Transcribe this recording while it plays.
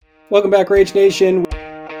Welcome back, Rage Nation.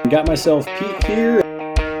 Got myself Pete here.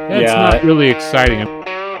 That's not really exciting.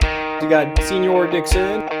 You got Senior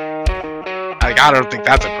Dixon. I don't think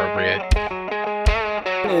that's appropriate.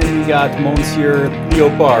 And we got Monsieur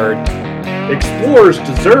Leopard. Explorers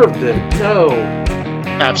deserved it. No.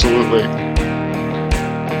 Absolutely.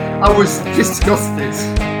 I was disgusted.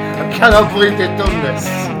 I cannot believe they've done this.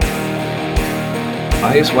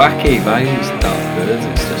 Bayou's wacky, Bayou's not good,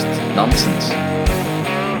 it's just nonsense.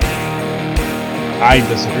 I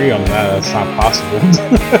disagree on that. That's not possible.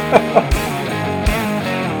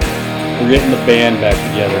 We're getting the band back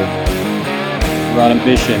together. We're on a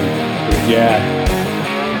mission. Yeah.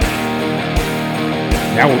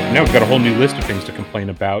 Now we've got a whole new list of things to complain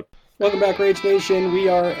about. Welcome back, Rage Nation. We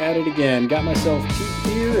are at it again. Got myself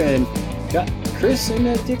Pete here and got Chris and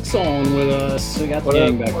Dixon with us. We got the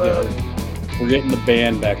gang back together. We're getting the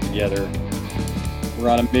band back together.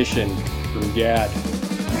 We're on a mission from Gad.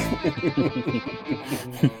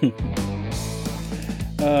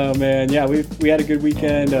 Oh man, yeah, we had a good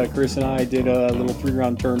weekend. Chris and I did a little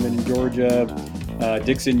 3-round tournament in Georgia.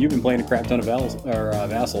 Dixon, you've been playing a crap ton of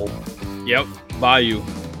Vassal. Yep, Bayou,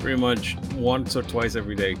 pretty much once or twice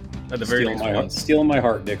every day. At the very least once. Stealing my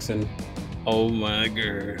heart, Dixon. Oh my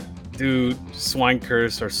god, dude, Swine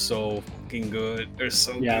Curse are so fucking good. They're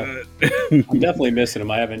so good. I'm definitely missing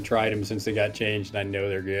them. I haven't tried them since they got changed, and I know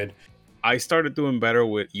they're good. I started doing better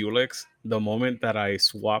with Ulix the moment that I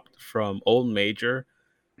swapped from Old Major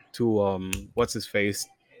to what's his face,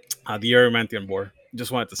 the Erymantian boar.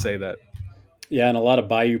 Just wanted to say that. Yeah, and a lot of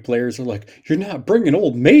Bayou players are like, "You're not bringing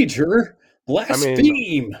Old Major,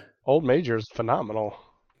 blaspheme." Old Major's phenomenal.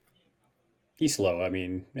 He's slow.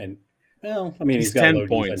 He's got 10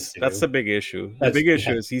 points. That's the big issue. The big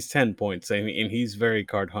issue is he's 10 points, and he's very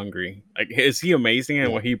card hungry. Like, is he amazing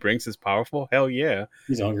and what he brings is powerful? Hell yeah.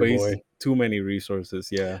 He's a hungry boy. Too many resources,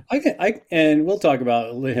 yeah. And we'll talk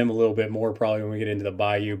about him a little bit more probably when we get into the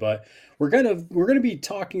Bayou, but we're gonna be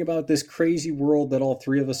talking about this crazy world that all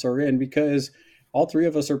three of us are in, because all three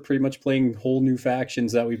of us are pretty much playing whole new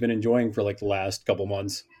factions that we've been enjoying for like the last couple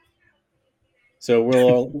months. So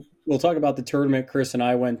we'll talk about the tournament Chris and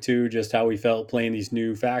I went to, just how we felt playing these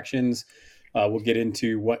new factions. We'll get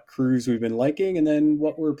into what crews we've been liking, and then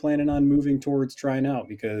what we're planning on moving towards trying out,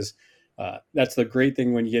 because that's the great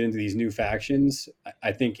thing when you get into these new factions.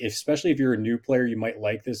 I think, especially if you're a new player, you might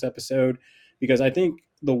like this episode, because I think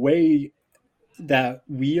the way that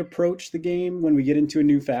we approach the game when we get into a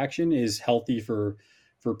new faction is healthy for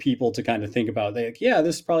people to kind of think about, like, yeah,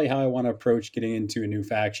 this is probably how I want to approach getting into a new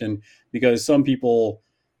faction. Because some people,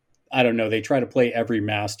 I don't know, they try to play every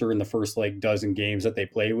master in the first like dozen games that they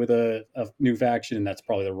play with a new faction, and that's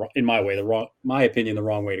probably my opinion, the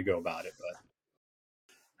wrong way to go about it.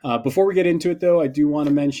 But before we get into it, though, I do want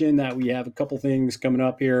to mention that we have a couple things coming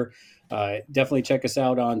up here. Definitely check us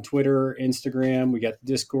out on Twitter, Instagram. We got the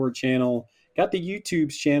Discord channel. Got the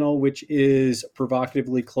YouTube's channel, which is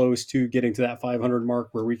provocatively close to getting to that 500 mark,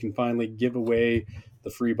 where we can finally give away the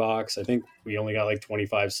free box. I think we only got like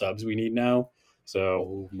 25 subs we need now. So,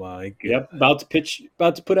 oh my god! Yep, about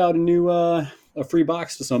to put out a new a free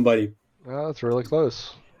box to somebody. Well, that's really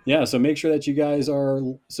close. Yeah, so make sure that you guys are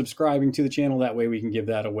subscribing to the channel. That way we can give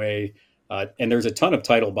that away. And there's a ton of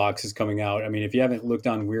title boxes coming out. I mean, if you haven't looked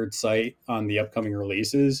on Weird Site on the upcoming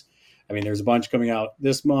releases, I mean, there's a bunch coming out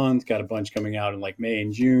this month, got a bunch coming out in like May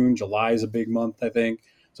and June. July is a big month, I think.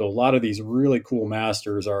 So a lot of these really cool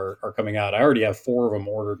masters are coming out. I already have 4 of them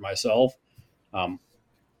ordered myself.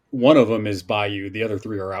 One of them is Bayou. The other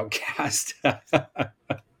 3 are Outcast.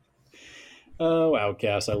 Oh,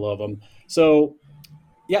 Outcast. I love them. So,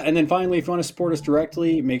 yeah. And then finally, if you want to support us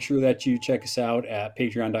directly, make sure that you check us out at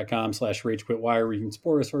patreon.com/RageQuitWire, where you can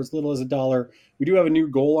support us for as little as $1. We do have a new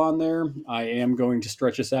goal on there. I am going to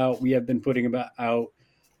stretch us out. We have been putting about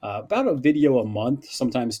a video a month,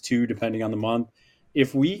 sometimes 2, depending on the month.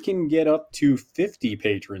 If we can get up to 50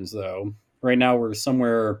 patrons, though, right now we're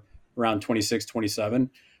somewhere around 26, 27.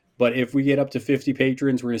 But if we get up to 50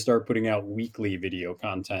 patrons, we're going to start putting out weekly video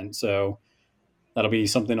content. So that'll be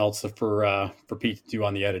something else for Pete to do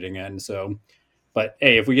on the editing end. So, but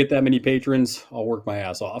hey, if we get that many patrons, I'll work my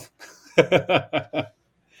ass off. But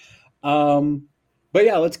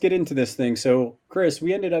yeah, let's get into this thing. So, Chris,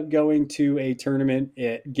 we ended up going to a tournament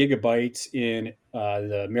at Gigabytes in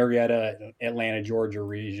the Marietta, Atlanta, Georgia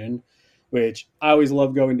region, which I always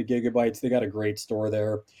love going to Gigabytes. They got a great store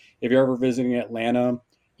there. If you're ever visiting Atlanta,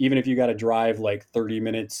 even if you got to drive like 30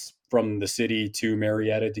 minutes from the city to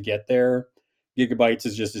Marietta to get there, Gigabytes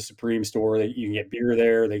is just a supreme store. You can get beer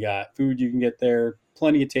there. They got food you can get there,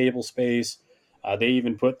 plenty of table space. They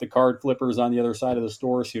even put the card flippers on the other side of the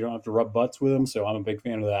store so you don't have to rub butts with them. So I'm a big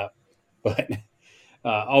fan of that. But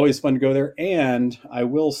always fun to go there. And I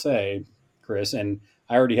will say, Chris, and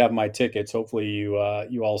I already have my tickets. Hopefully, you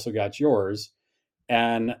also got yours.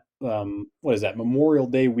 And what is that? Memorial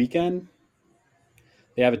Day weekend.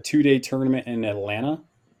 They have a 2-day tournament in Atlanta.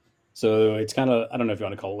 So it's kind of, I don't know if you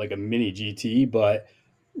want to call it like a mini GT, but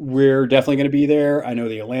we're definitely going to be there. I know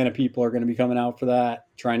the Atlanta people are going to be coming out for that,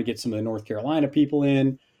 trying to get some of the North Carolina people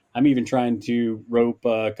in. I'm even trying to rope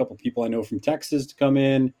a couple people I know from Texas to come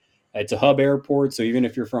in. It's a hub airport, so even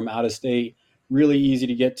if you're from out of state, really easy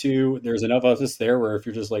to get to. There's enough of us there where if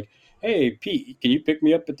you're just like, hey, Pete, can you pick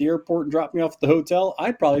me up at the airport and drop me off at the hotel?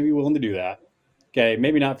 I'd probably be willing to do that. Okay,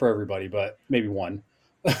 maybe not for everybody, but maybe one.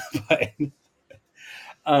 But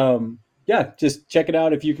yeah, just check it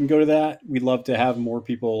out if you can go to that. We'd love to have more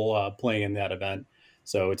people playing in that event.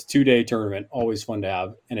 So it's a 2-day tournament, always fun to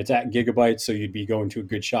have. And it's at Gigabyte, so you'd be going to a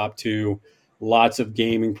good shop too. Lots of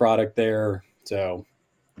gaming product there. So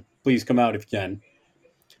please come out if you can.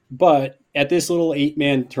 But at this little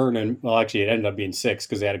 8-man tournament, well, actually, it ended up being 6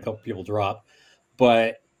 because they had a couple people drop.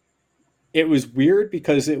 But it was weird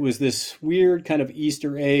because it was this weird kind of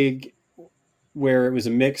Easter egg where it was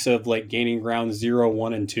a mix of like Gaining Ground 0,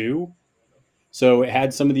 1, and 2. So it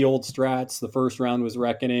had some of the old strats. The first round was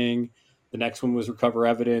Reckoning. The next one was Recover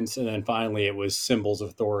Evidence. And then finally it was Symbols of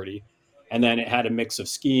Authority. And then it had a mix of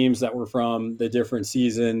schemes that were from the different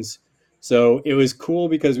seasons. So it was cool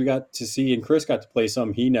because we got to see, and Chris got to play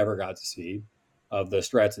some he never got to see of the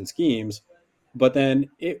strats and schemes. But then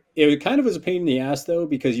it kind of was a pain in the ass, though,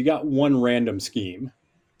 because you got one random scheme.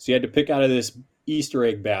 So you had to pick out of this Easter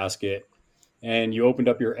egg basket, and you opened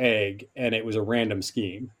up your egg, and it was a random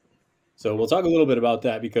scheme. So we'll talk a little bit about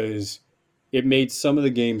that because it made some of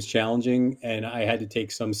the games challenging, and I had to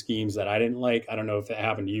take some schemes that I didn't like. I don't know if that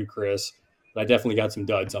happened to you, Chris, but I definitely got some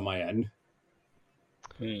duds on my end.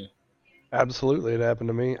 Absolutely, it happened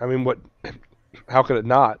to me. I mean, how could it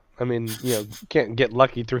not? I mean, you can't get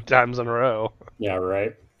lucky 3 times in a row. Yeah,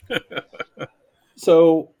 right.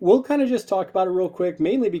 So we'll kind of just talk about it real quick,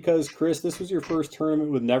 mainly because, Chris, this was your first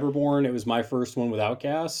tournament with Neverborn. It was my first one with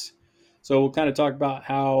Outcasts. So we'll kind of talk about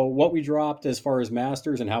what we dropped as far as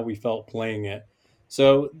Masters and how we felt playing it.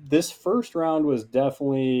 So this first round was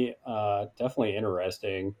definitely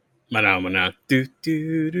interesting. Mana. Do,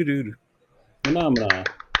 do, do, do, do. Phenomena.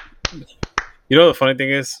 You know, the funny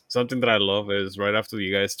thing is, something that I love is right after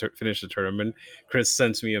you guys finish the tournament, Chris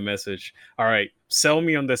sends me a message. All right, sell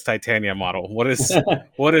me on this Titania model. What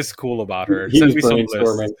is cool about her? Send me some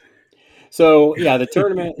list. So yeah, the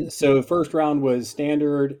tournament. So the first round was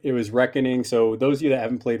standard. It was Reckoning. So those of you that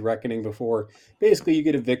haven't played Reckoning before, basically you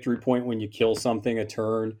get a victory point when you kill something a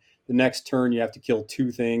turn. The next turn you have to kill 2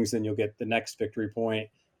 things, then you'll get the next victory point.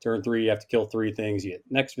 Turn 3 you have to kill 3 things, you get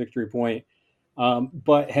next victory point.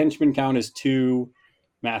 But henchmen count as 2,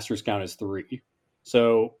 masters count as 3.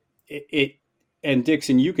 So it and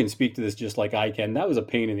Dixon, you can speak to this just like I can. That was a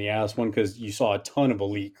pain in the ass one because you saw a ton of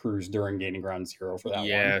elite crews during Gaining Ground 0 for that one.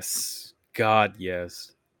 Yes, God,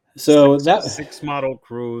 yes. So 6 model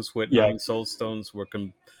crews with 9 soul stones were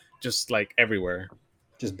just like everywhere,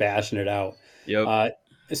 just bashing it out. Yep.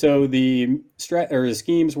 So the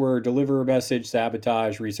schemes were deliver a message,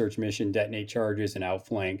 sabotage, research mission, detonate charges, and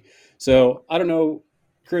outflank. So I don't know,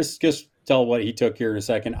 Chris, just tell what he took here in a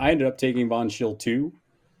second. I ended up taking Von Schill 2,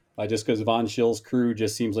 just because Von Schill's crew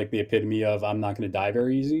just seems like the epitome of I'm not going to die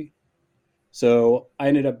very easy. So I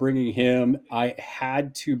ended up bringing him. I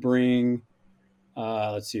had to bring,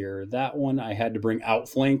 let's see here, that one I had to bring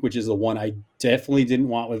Outflank, which is the one I definitely didn't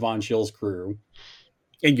want with Von Schill's crew.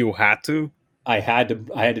 And you had to? I had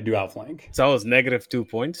to do Outflank. So I was negative 2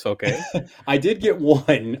 points. Okay. I did get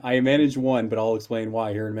 1. I managed 1, but I'll explain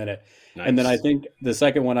why here in a minute. Nice. And then I think the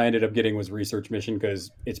second one I ended up getting was Research Mission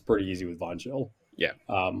because it's pretty easy with Von Schill. Yeah.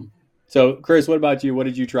 So Chris, what about you? What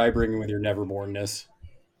did you try bringing with your Neverbornness?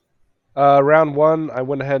 Round 1, I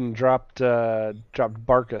went ahead and dropped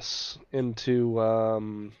Barkus into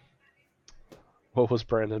what was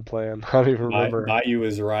Brandon playing? I don't even remember. Bayou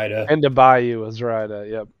Azraida. And to Bayou Azraida,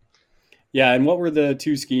 yep. Yeah, and what were the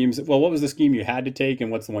 2 schemes? Well, what was the scheme you had to take,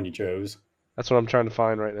 and what's the one you chose? That's what I'm trying to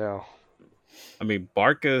find right now. I mean,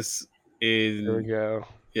 Barkus There we go.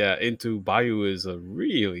 Yeah, into Bayou is a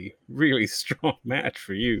really, really strong match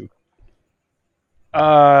for you.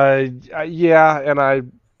 Yeah, and I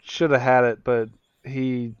should have had it, but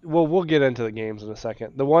we'll get into the games in a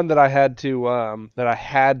second. The one that I had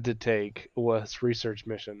to take was Research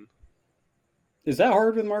Mission. Is that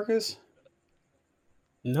hard with Marcus?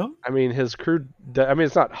 No. I mean, his crew,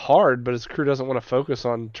 it's not hard, but his crew doesn't want to focus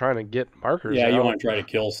on trying to get markers. Yeah, you want to try to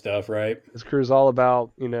kill stuff, right? His crew's all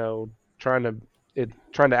about, trying to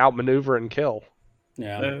outmaneuver and kill.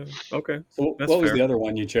 Yeah. Okay. So That's what was fair. the other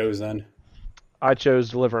one you chose then? I chose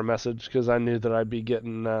deliver a message because I knew that I'd be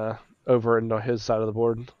getting over into his side of the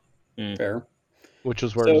board, Fair. which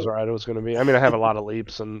is where So Zoraida was going to be. I mean, I have a lot of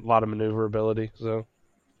leaps and a lot of maneuverability, so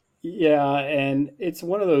yeah, and it's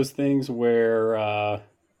one of those things where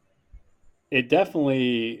it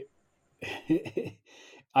definitely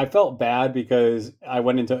I felt bad because I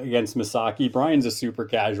went into against Misaki. Brian's a super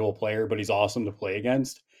casual player, but he's awesome to play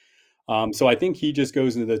against. So I think he just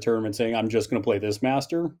goes into the tournament saying, "I'm just going to play this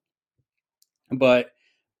master." But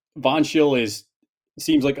Von Schill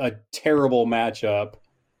seems like a terrible matchup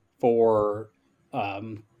for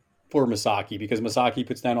um, for Misaki because Misaki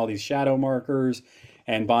puts down all these shadow markers,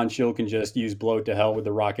 and Von Schill can just use bloat to hell with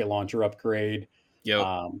the rocket launcher upgrade. Yep.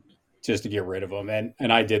 Just to get rid of him.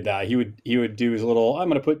 And I did that. He would do his little, I'm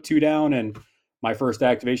going to put 2 down, and my first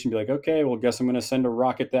activation be like, okay, well, guess I'm going to send a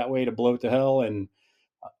rocket that way to blow it to hell. And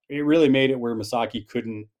it really made it where Misaki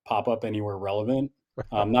couldn't pop up anywhere relevant.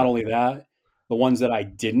 Not only that, the ones that I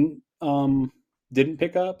didn't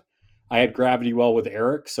pick up, I had gravity well with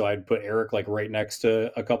Eric, so I'd put Eric like right next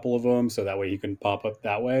to a couple of them, so that way he can pop up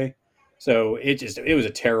that way. So it was a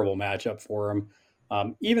terrible matchup for him.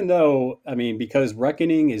 Even though, I mean, because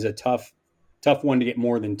Reckoning is a tough one to get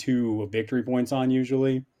more than 2 victory points on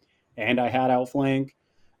usually, and I had outflank,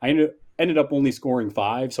 I ended up only scoring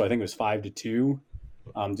 5, so I think it was 5-2,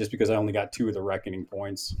 just because I only got 2 of the Reckoning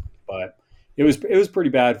points. But it was pretty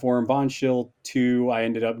bad for him. Von Schill 2, I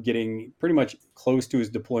ended up getting pretty much close to his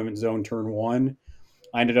deployment zone turn 1.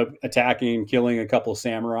 I ended up attacking, killing a couple of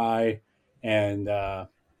samurai, and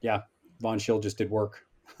yeah, Von Schill just did work.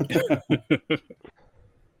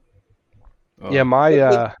 yeah,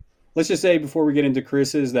 my Let's just say before we get into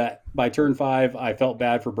Chris's that by turn 5, I felt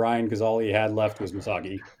bad for Brian because all he had left was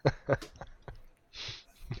Misaki.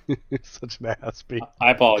 such an ass beat.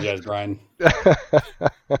 I apologize, Brian.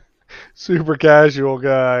 Super casual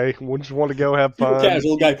guy. Just want to go have Super fun.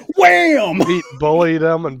 casual guy. Wham! Bullied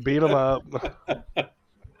him and beat him up.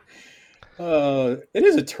 It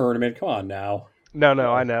is a tournament. Come on now. No,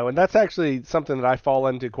 I know, and that's actually something that I fall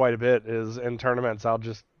into quite a bit. Is in tournaments, I'll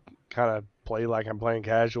just kind of play like I'm playing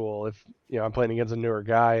casual. If I'm playing against a newer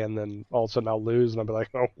guy, and then all of a sudden I'll lose, and I'll be like,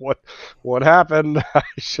 "Oh, what happened? I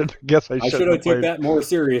should have took that more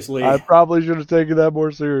seriously. I probably should have taken that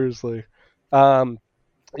more seriously."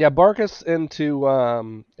 Yeah, Barkus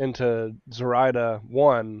into Zoraida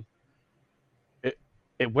 1.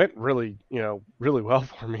 It went really, really well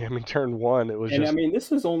for me. I mean, turn 1, it was and just. I mean,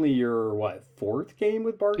 this was only your 4th game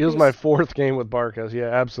with Barkus? It was my 4th game with Barkus. Yeah,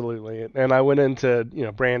 absolutely. And I went into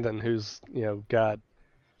Brandon, who's got.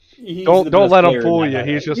 Don't let him fool you.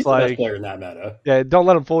 He's just the like best player in that meta. Yeah, don't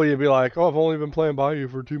let him fool you. Be like, oh, I've only been playing Bayou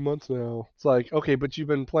for 2 months now. It's like, okay, but you've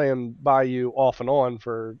been playing Bayou off and on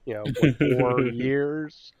for 4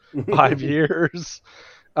 years, 5 years.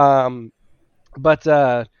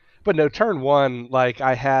 But no, turn 1, like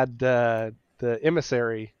I had the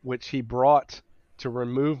emissary, which he brought to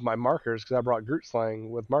remove my markers because I brought Groot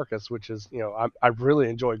Slang with Marcus, which is I really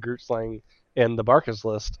enjoy Groot Slang in the Barkus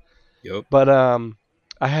list. Yep. But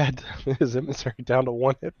I had his emissary down to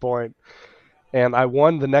 1 hit point, and I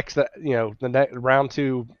won the next round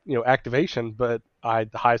 2 activation. But the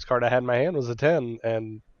highest card I had in my hand was a 10,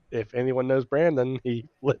 and if anyone knows Brandon, he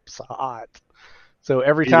flips hot. So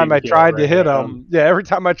every time I tried to hit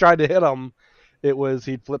him, it was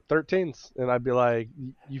he'd flip 13s, and I'd be like,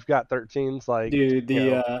 "You've got 13s, like dude,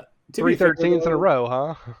 3 13s in a row,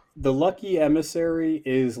 huh?" The Lucky Emissary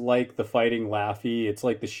is like the Fighting Laffy. It's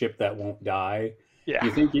like the ship that won't die. Yeah. Do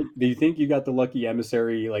you think you got the Lucky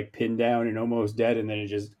Emissary like pinned down and almost dead, and then it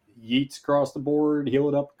just yeets across the board, heal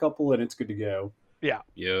it up a couple, and it's good to go? Yeah.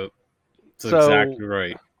 Yep. That's exactly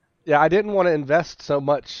right. Yeah, I didn't want to invest so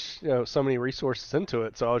much, so many resources into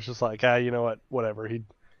it. So I was just like, you know what, whatever.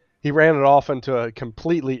 He ran it off into a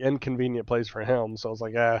completely inconvenient place for him. So I was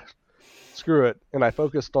like, screw it. And I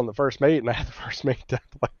focused on the first mate, and I had the first mate down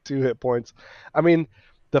to like 2 hit points. I mean,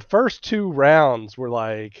 the first 2 rounds were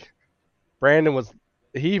like, Brandon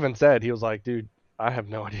he even said, he was like, dude, I have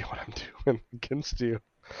no idea what I'm doing against you.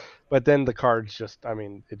 But then the cards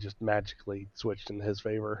it just magically switched in his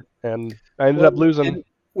favor. And I ended up losing.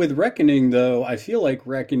 With Reckoning, though, I feel like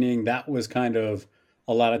Reckoning, that was kind of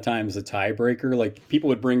a lot of times the tiebreaker. Like, people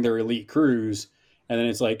would bring their elite crews, and then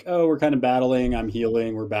it's like, oh, we're kind of battling, I'm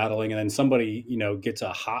healing, we're battling, and then somebody, gets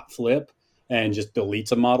a hot flip and just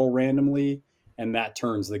deletes a model randomly, and that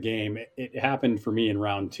turns the game. It happened for me in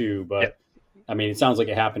round 2, but, yeah. I mean, it sounds like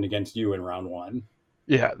it happened against you in round 1.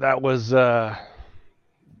 Yeah, that was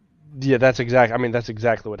Yeah, that's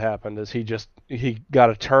exactly what happened. Is he got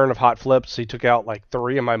a turn of hot flips. He took out like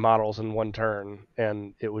 3 of my models in one turn,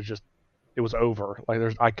 and it was over.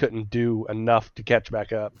 Like I couldn't do enough to catch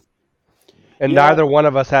back up, and Yeah. neither one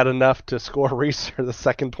of us had enough to score the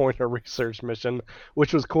second pointer research mission,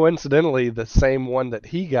 which was coincidentally the same one that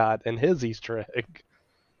he got in his Easter egg.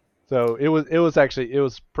 So it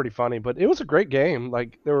was pretty funny, but it was a great game.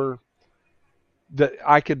 Like the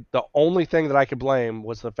only thing that I could blame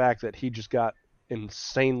was the fact that he just got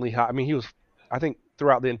insanely high. I mean, I think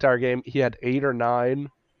throughout the entire game he had 8 or 9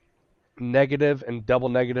 negative and double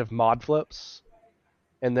negative mod flips,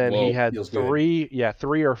 and then he Whoa, had feels good.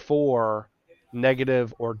 3 or 4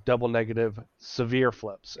 negative or double negative severe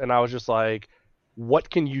flips, and I was just like, what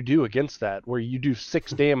can you do against that? Where you do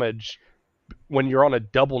 6 damage when you're on a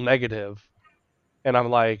double negative, and I'm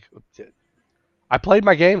like, I played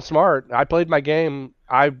my game smart. I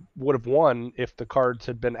would have won if the cards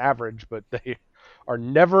had been average, but they are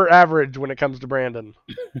never average when it comes to Brandon.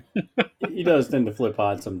 He does tend to flip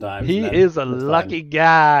hot sometimes. He and that- is a that's lucky fine.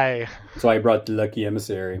 guy. That's why I brought the lucky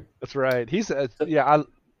emissary. That's right.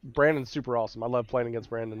 Brandon's super awesome. I love playing against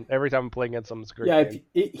Brandon. Every time I play against him, it's a great Yeah, game.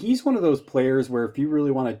 he's one of those players where if you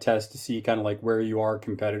really want to test to see kind of like where you are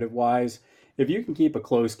competitive wise, if you can keep a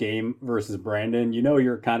close game versus Brandon, you know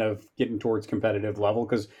you're kind of getting towards competitive level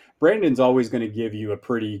because Brandon's always going to give you a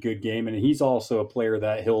pretty good game, and he's also a player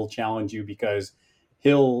that he'll challenge you because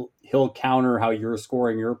he'll counter how you're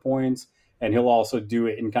scoring your points, and he'll also do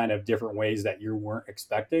it in kind of different ways that you weren't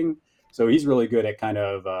expecting. So he's really good at kind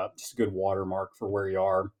of just a good watermark for where you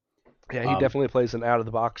are. Yeah, he definitely plays an out of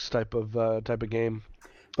the box type of game.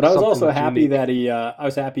 But I was Something also that's happy unique. that I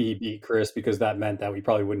was happy he beat Chris because that meant that we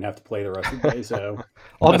probably wouldn't have to play the rest of the day. So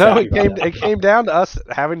Oh I was no, happy about that. it came down to us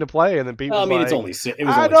having to play, and then Pete Well, I was mean, like, it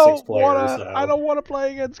was I only 6 don't players, wanna so I don't want to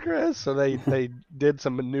play against Chris. So they did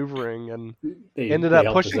some maneuvering and they ended they up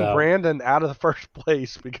helped us pushing out. Brandon out of the first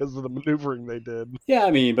place because of the maneuvering they did. Yeah,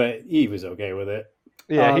 I mean, but he was okay with it.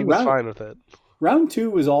 Yeah, he was round fine with it. round 2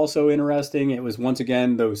 was also interesting. It was once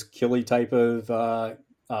again those killy type of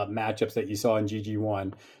matchups that you saw in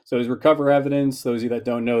GG1. So it was recover evidence. Those of you that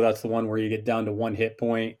don't know, that's the one where you get down to 1 hit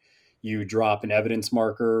point. You drop an evidence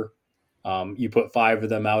marker. You put 5 of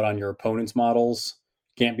them out on your opponent's models.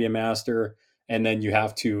 Can't be a master. And then you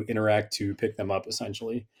have to interact to pick them up,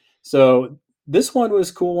 essentially. So this one was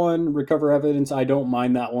a cool one. Recover evidence. I don't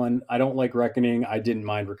mind that one. I don't like reckoning. I didn't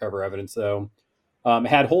mind recover evidence, though.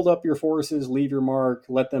 Had hold up your forces, leave your mark,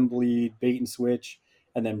 let them bleed, bait and switch,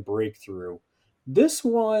 and then break through. This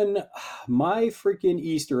one, my freaking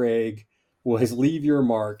Easter egg was leave your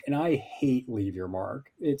mark, and I hate leave your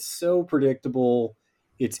mark. It's so predictable.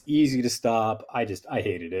 It's easy to stop. I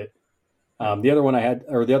hated it. The other one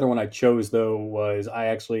I chose though was I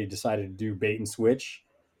actually decided to do bait and switch.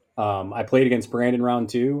 I played against Brandon round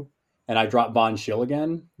 2, and I dropped Von Schill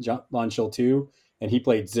again, Von Schill 2, and he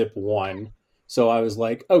played Zip 1. So I was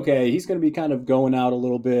like, okay, he's going to be kind of going out a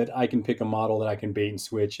little bit. I can pick a model that I can bait and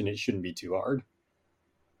switch, and it shouldn't be too hard.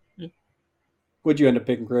 What'd you end up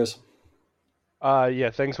picking, Chris? Yeah,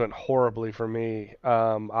 things went horribly for me.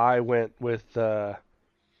 I went with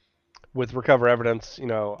recover evidence.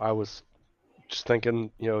 I was just thinking,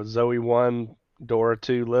 Zoe 1, Dora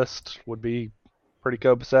 2 list would be pretty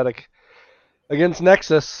copacetic. Against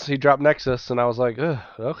Nexus, he dropped Nexus, and I was like,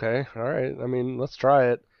 okay, all right. I mean, let's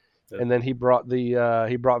try it. And then he brought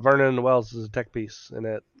Vernon and Wells as a tech piece, and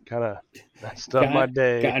it kind of messed up my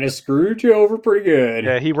day. Kind of screwed you over pretty good.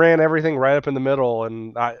 Yeah, he ran everything right up in the middle,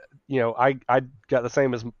 and I got the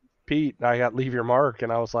same as Pete. I got leave your mark,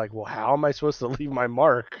 and I was like, well, how am I supposed to leave my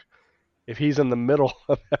mark if he's in the middle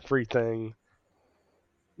of everything?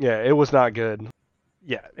 Yeah, it was not good.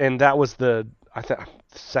 Yeah, and that was the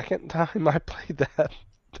second time I played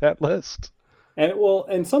that list.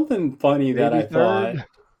 And something funny that I Maybe thought third.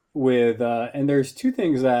 with and there's 2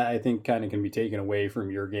 things that I think kind of can be taken away from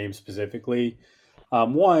your game specifically.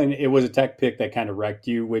 One, it was a tech pick that kind of wrecked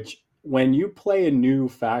you, which when you play a new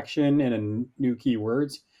faction and a new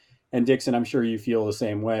keywords, and Dixon, I'm sure you feel the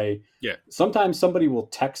same way. Yeah. Sometimes somebody will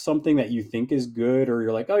tech something that you think is good, or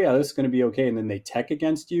you're like, oh yeah, this is going to be okay, and then they tech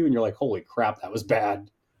against you, and you're like, holy crap, that was bad.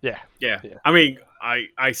 Yeah. Yeah. I mean,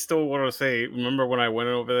 I still want to say, remember when I went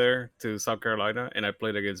over there to South Carolina and I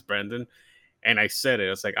played against Brandon, and I said it.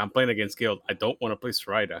 It's like, I'm playing against Guild. I don't want to play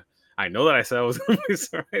Sarita. I know that I said I was going to play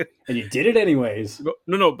Sarita. And you did it anyways.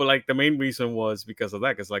 No, but like the main reason was because of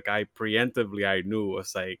that. Because like I preemptively, I knew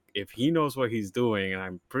it's like if he knows what he's doing, and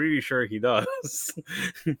I'm pretty sure he does,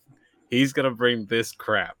 he's gonna bring this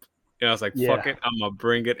crap. And I was like, fuck it, I'm gonna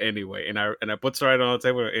bring it anyway. And I put Sarita on the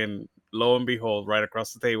table, and lo and behold, right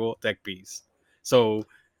across the table, deck piece. So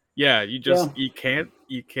Yeah, you Yeah. just you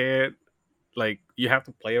can't like you have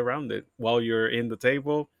to play around it while you're in the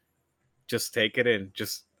table. Just take it in.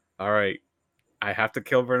 Just all right. I have to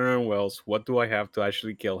kill Vernon and Wells. What do I have to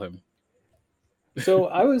actually kill him? So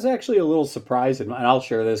I was actually a little surprised, and I'll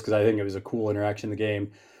share this because I think it was a cool interaction in the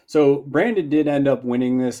game. So Brandon did end up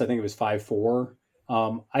winning this. I think it was 5-4.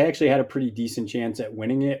 I actually had a pretty decent chance at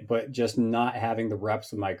winning it, but just not having the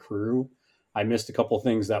reps with my crew, I missed a couple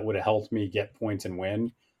things that would have helped me get points and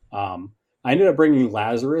win. I ended up bringing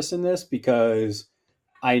Lazarus in this because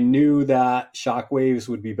I knew that shockwaves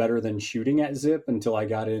would be better than shooting at Zip until I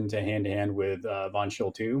got into hand to hand with Von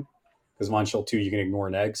Schill 2. Because Von Schill 2, you can ignore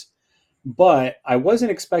negs. But I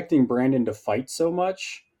wasn't expecting Brandon to fight so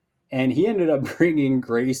much. And he ended up bringing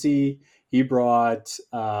Gracie. He brought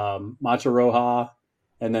Macho Roja.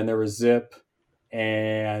 And then there was Zip.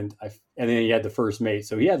 And then he had the first mate.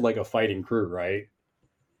 So he had like a fighting crew, right?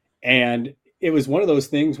 And it was one of those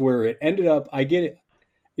things where it ended up,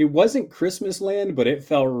 it wasn't Christmas Land, but it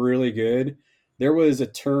felt really good. There was a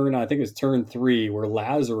turn, I think it was turn 3, where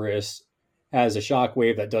Lazarus has a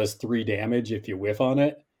shockwave that does 3 damage if you whiff on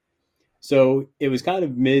it. So it was kind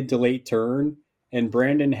of mid to late turn, and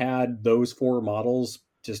Brandon had those 4 models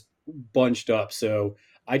just bunched up. So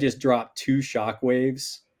I just dropped 2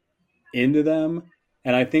 shockwaves into them,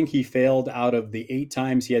 and I think he failed out of the 8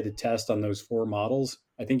 times he had to test on those 4 models.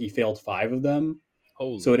 I think he failed 5 of them.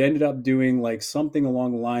 Holy. So it ended up doing like something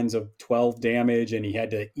along the lines of 12 damage, and he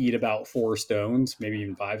had to eat about 4 stones, maybe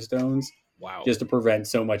even 5 stones, Wow. just to prevent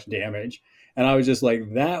so much damage. And I was just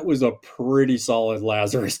like, that was a pretty solid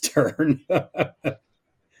Lazarus turn.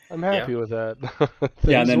 I'm happy with that.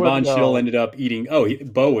 Yeah, and then Things Von went Schill well. ended up eating. Oh,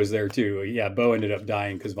 Bo was there too. Yeah, Bo ended up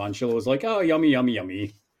dying because Von Schill was like, "Oh, yummy, yummy,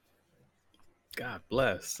 yummy." God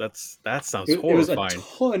bless. That sounds It was a horrifying.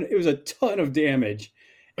 ton. It was a ton of damage,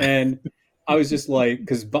 and I was just like,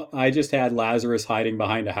 because I just had Lazarus hiding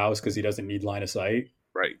behind a house because he doesn't need line of sight.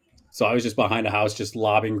 Right. So I was just behind a house, just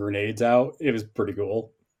lobbing grenades out. It was pretty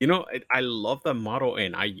cool. You know, I love that model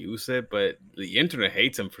and I use it, but the internet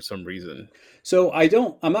hates him for some reason. So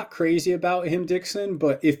I'm not crazy about him, Dixon,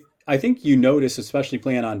 but I think you notice, especially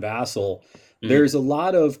playing on Vassal, there's a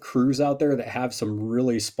lot of crews out there that have some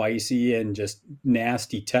really spicy and just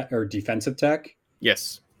nasty tech or defensive tech.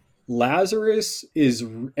 Yes. Lazarus is,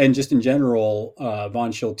 and just in general,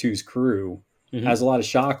 Von Schill 2's crew has a lot of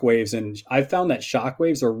shockwaves, and I've found that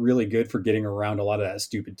shockwaves are really good for getting around a lot of that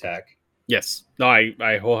stupid tech. Yes. No,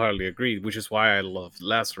 I wholeheartedly agree, which is why I love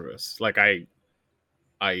Lazarus. Like I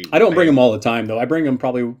don't bring him all the time though. I bring him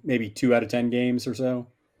probably maybe 2 out of 10 games or so.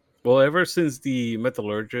 Well, ever since the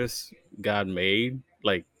Metallurgist got made,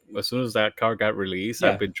 like as soon as that card got released,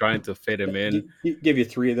 I've been trying to fit him in. Give you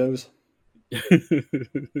 3 of those.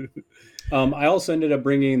 I also ended up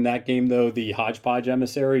bringing that game though the Hodgepodge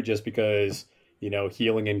Emissary just because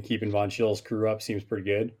healing and keeping Von Schill's crew up seems pretty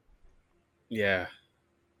good. Yeah.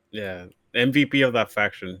 MVP of that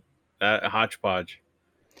faction, that Hodgepodge.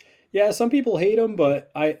 Yeah, some people hate him, but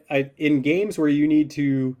I in games where you need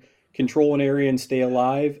to control an area and stay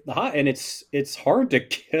alive, and it's hard to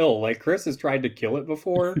kill. Like Chris has tried to kill it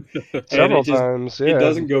before, Several times. Yeah. It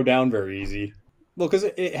doesn't go down very easy. Well, because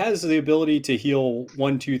it has the ability to heal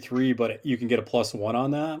 1, 2, 3, but you can get a +1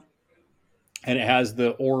 on that. And it has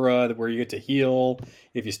the aura where you get to heal.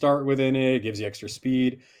 If you start within it, it gives you extra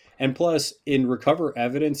speed. And plus, in Recover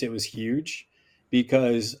Evidence, it was huge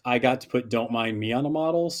because I got to put Don't Mind Me on a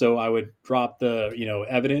model. So I would drop the,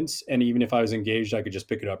 evidence. And even if I was engaged, I could just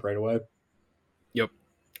pick it up right away. Yep.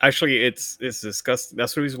 Actually, it's disgusting.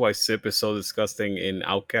 That's the reason why SIP is so disgusting in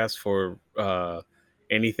Outcast for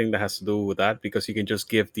anything that has to do with that, because you can just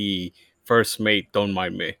give the first mate Don't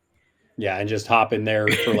Mind Me. Yeah, and just hop in there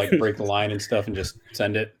for like break the line and stuff and just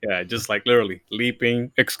send it. Yeah, just like literally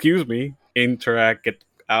leaping, excuse me, interact, get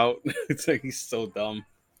out. It's like he's so dumb.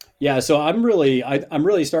 Yeah, so I'm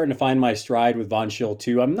really starting to find my stride with Von Schill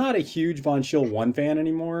 2. I'm not a huge Von Schill 1 fan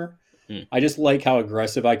anymore. I just like how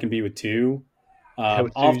aggressive I can be with 2.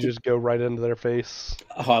 You just go right into their face.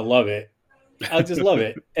 Oh, I love it. I just love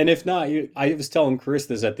it. And if not, I was telling Chris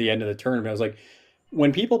this at the end of the tournament. I was like,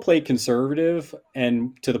 when people play conservative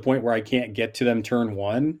and to the point where I can't get to them turn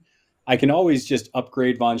 1, I can always just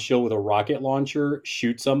upgrade Von Schill with a rocket launcher,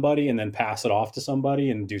 shoot somebody, and then pass it off to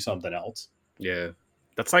somebody and do something else. Yeah.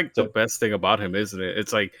 That's like the best thing about him, isn't it?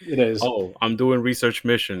 It's like, it is. Oh, I'm doing research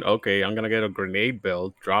mission. Okay, I'm going to get a grenade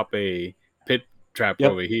build, drop a pit trap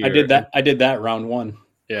over here. I did that round 1.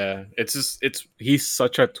 Yeah. He's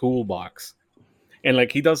such a toolbox. And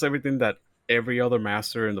like he does everything that every other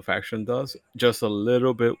master in the faction does, just a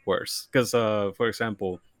little bit worse. Because, for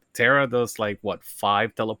example, Terra does like what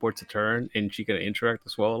 5 teleports a turn, and she can interact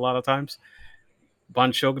as well a lot of times.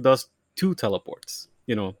 Banshok does 2 teleports.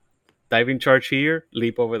 Diving charge here,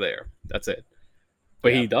 leap over there. That's it.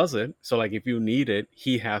 But he does it. So like if you need it,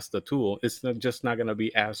 he has the tool. It's just not gonna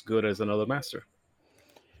be as good as another master.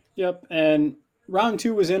 Yep. And round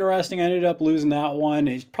 2 was interesting. I ended up losing that one.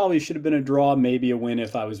 It probably should have been a draw, maybe a win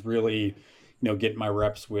if I was really, getting my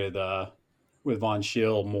reps with Von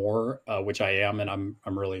Schill more, which I am, and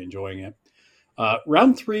I'm really enjoying it.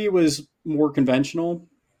 Round 3 was more conventional.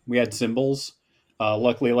 We had symbols.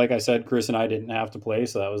 Luckily, like I said, Chris and I didn't have to play,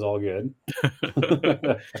 so that was all good.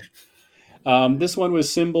 This one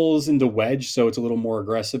was symbols into wedge, so it's a little more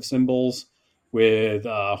aggressive symbols with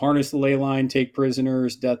harness the ley line, take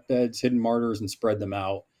prisoners, deathbeds, hidden martyrs, and spread them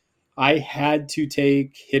out. I had to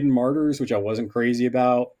take hidden martyrs, which I wasn't crazy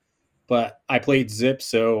about, but I played Zip,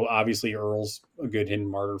 so obviously Earl's a good hidden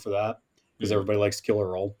martyr for that because everybody likes to kill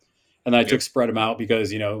Earl. And then I took spread them out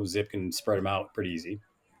because, Zip can spread them out pretty easy.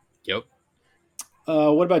 Yep.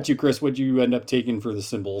 What about you, Chris? What'd you end up taking for the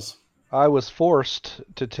symbols? I was forced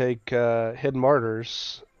to take Hidden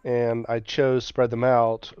Martyrs, and I chose Spread Them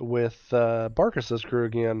Out with Barkus's crew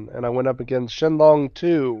again, and I went up against Shenlong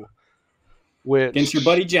 2, which... Against your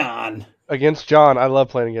buddy John. Against John. I love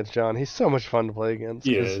playing against John. He's so much fun to play against.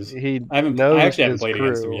 He is. I actually haven't played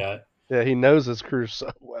against him yet. Yeah, he knows his crew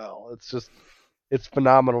so well. It's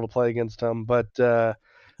phenomenal to play against him. But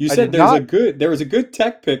you said there was a good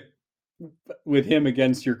tech pick with him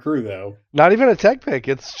against your crew, though. Not even a tech pick.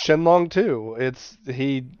 It's Shenlong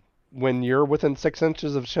 2. When you're within 6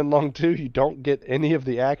 inches of Shenlong 2, you don't get any of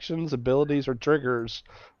the actions, abilities, or triggers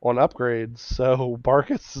on upgrades. So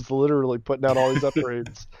Barkus is literally putting out all these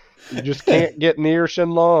upgrades. You just can't get near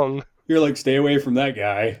Shenlong. You're like, stay away from that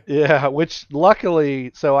guy. Yeah, which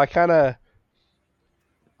luckily, so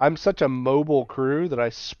I'm such a mobile crew that I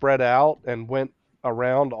spread out and went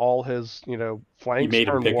around all his, flanks. You made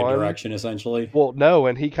him pick one. a direction, essentially. Well, no,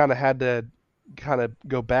 and he kind of had to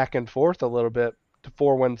go back and forth a little bit to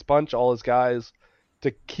 4-win punch all his guys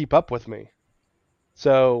to keep up with me.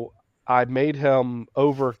 So I made him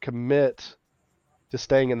overcommit to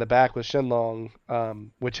staying in the back with Shenlong,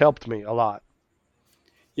 which helped me a lot.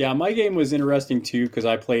 Yeah, my game was interesting too because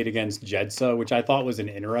I played against Jedsa, which I thought was an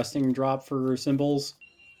interesting drop for symbols.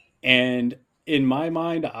 And in my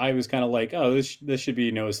mind, I was kind of like, oh, this should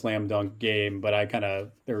be no slam dunk game, but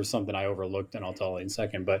there was something I overlooked, and I'll tell you in a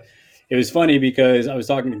second. But it was funny because I was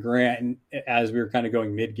talking to Grant, and as we were kind of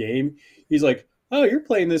going mid game, he's like, oh, you're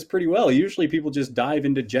playing this pretty well. Usually people just dive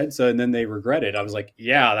into Jedsa and then they regret it. I was like,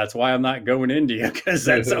 yeah, that's why I'm not going India, because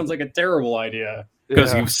that sounds like a terrible idea.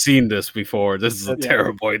 Because you've seen this before. This is a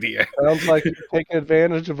terrible idea. Sounds like you're taking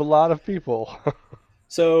advantage of a lot of people.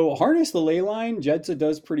 So harness the ley line, Jedsa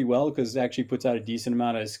does pretty well because it actually puts out a decent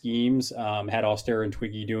amount of schemes. Had Auster and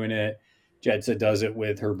Twiggy doing it. Jedsa does it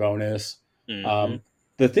with her bonus. Mm-hmm.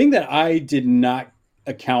 The thing that I did not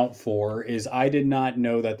account for is I did not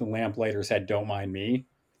know that the Lamplighters had Don't Mind Me.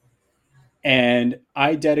 And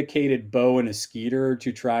I dedicated Bo and a Skeeter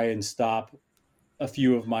to try and stop a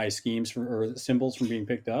few of my schemes or symbols from being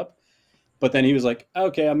picked up. But then he was like,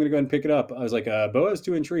 okay, I'm going to go ahead and pick it up. I was like, Bo has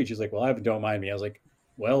 2 intrigue. She's like, well, I have a Don't Mind Me. I was like,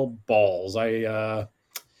 well, balls. I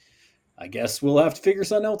guess we'll have to figure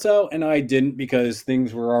something else out. And I didn't because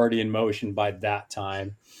things were already in motion by that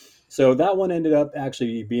time. So that one ended up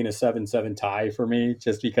actually being a 7-7 tie for me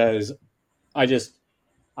just because I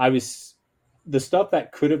was the stuff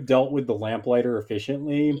that could have dealt with the Lamplighter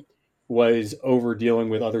efficiently was over dealing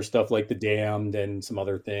with other stuff like the Damned and some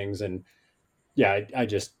other things. And yeah,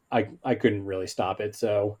 I couldn't really stop it.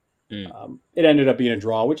 So it ended up being a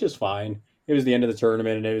draw, which is fine. It was the end of the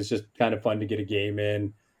tournament and it was just kind of fun to get a game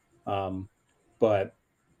in. But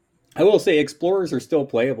I will say Explorers are still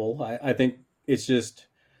playable. I think it's just,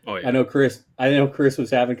 oh, yeah. I know Chris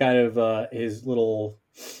was having kind of his little,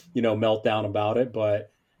 meltdown about it,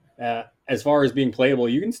 but as far as being playable,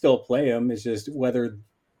 you can still play them. It's just whether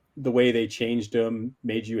the way they changed them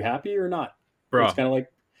made you happy or not. Bro. It's kind of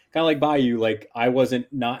like Bayou. Like I wasn't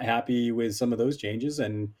not happy with some of those changes,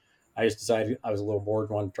 and I just decided I was a little bored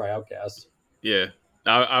and wanted to try Outcast. Yeah,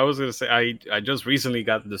 I was gonna say I just recently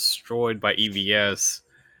got destroyed by EVS,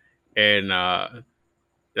 and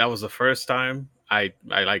that was the first time I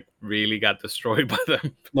like really got destroyed by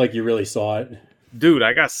them. Like you really saw it, dude.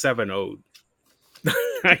 I got 7-0'd.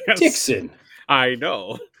 Dixon. I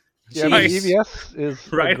know. Yeah, EVS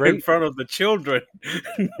is right in front of the children.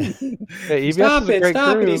 EVS stop it!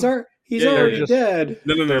 He's already dead.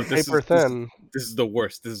 No. This is the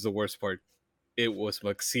worst. This is the worst part. It was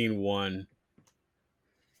Maxine 1.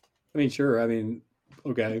 I mean, sure. I mean,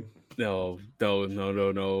 Okay. No.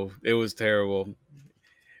 It was terrible.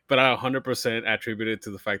 But I 100% attribute it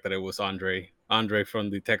to the fact that it was Andre from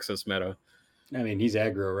the Texas meta. I mean, he's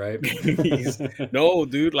aggro, right? No,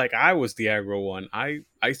 dude, like I was the aggro one. I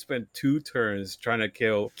spent 2 turns trying to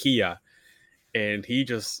kill Kia, and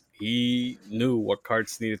he knew what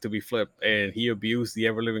cards needed to be flipped, and he abused the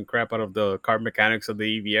ever living crap out of the card mechanics of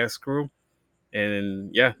the EVS crew.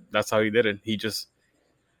 And yeah, that's how he did it.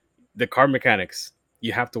 The card mechanics,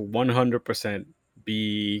 you have to 100%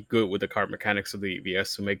 be good with the card mechanics of the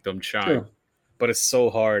EVS to make them shine. True. But it's so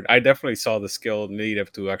hard. I definitely saw the skill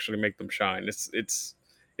needed to actually make them shine.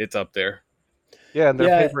 It's up there. Yeah, and they're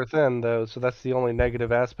Yeah. paper thin though, so that's the only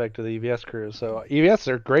negative aspect of the EVS crew. So EVS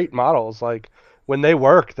are great models. Like when they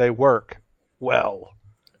work well.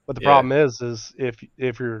 But the Yeah. problem is if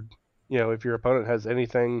you're if your opponent has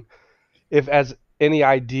any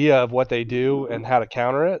idea of what they do and how to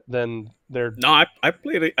counter it, then they're No, I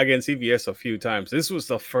played it against EVS a few times. This was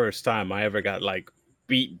the first time I ever got like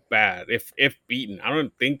beat bad. If beaten, I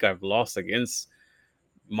don't think I've lost against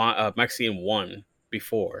my Maxine 1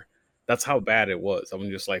 before. That's how bad it was. I'm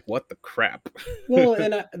just like, what the crap? Well,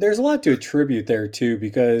 and there's a lot to attribute there too,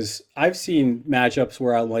 because I've seen matchups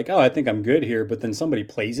where I'm like, oh, I think I'm good here, but then somebody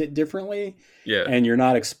plays it differently, Yeah. and you're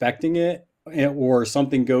not expecting it, or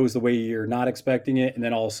something goes the way you're not expecting it, and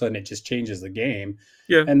then all of a sudden it just changes the game.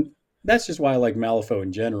 Yeah. And that's just why I like Malifaux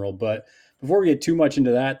in general. But before we get too much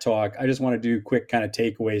into that talk, I just want to do quick kind of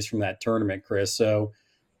takeaways from that tournament, Chris. So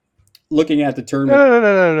looking at the tournament,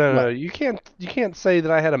 no. You can't say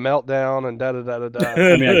that I had a meltdown and da da da da da.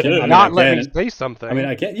 I mean, I can't, Not let me say something. I mean,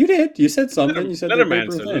 I can't. You did. You said something. You said let they're him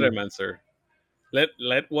paper answer. thin. Let him answer. Let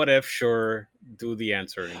what if sure do the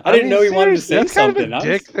answering. I didn't know you wanted to seriously, say that's kind something. of a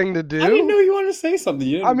dick thing to do. I didn't know you wanted to say something.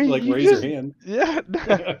 You didn't I mean, like you raise just- your hand. Yeah,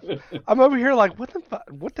 I'm over here like,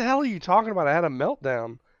 what the hell are you talking about? I had a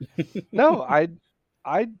meltdown. No,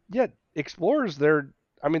 yeah, Explorers, they're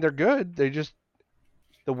good. They just,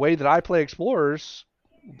 the way that I play Explorers,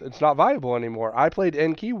 it's not viable anymore. I played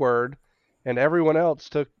N keyword, and everyone else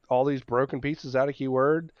took all these broken pieces out of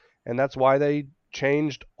keyword, and that's why they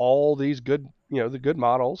changed all these good, the good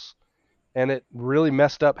models, and it really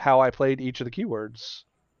messed up how I played each of the keywords.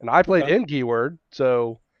 And I played Okay. N keyword,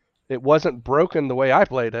 so it wasn't broken the way I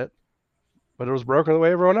played it, but it was broken the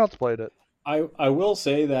way everyone else played it. I will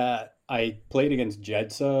say that I played against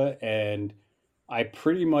Jedsa, and I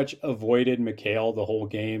pretty much avoided Mikhail the whole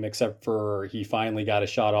game, except for he finally got a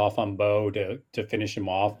shot off on Bo to finish him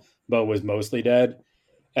off. Bo was mostly dead.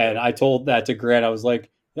 And I told that to Grant. I was like,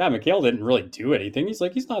 yeah, Mikhail didn't really do anything. He's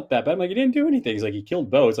like, he's not that bad. I'm like, he didn't do anything. He's like, he killed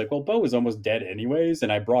Bo. It's like, well, Bo was almost dead anyways,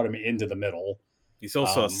 and I brought him into the middle. He's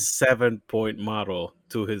also a 7-point model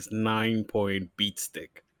to his 9-point beat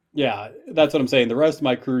stick. Yeah, that's what I'm saying. The rest of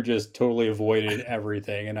my crew just totally avoided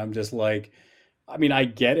everything. And I'm just like, I mean, I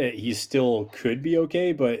get it. He still could be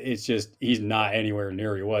okay, but it's just, he's not anywhere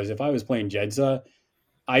near he was. If I was playing Jedza,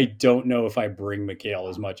 I don't know if I bring Mikhail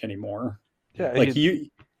as much anymore. Yeah, Like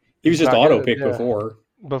he was just not auto good, pick yeah. before.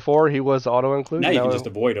 Before he was auto included. Now you can just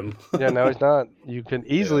avoid him. Yeah, no, he's not. You can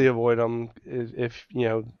easily avoid him if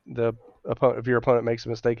if your opponent makes a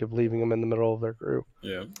mistake of leaving them in the middle of their crew.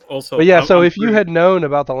 Yeah. Also, But yeah, I'm- so I'm if you pretty- had known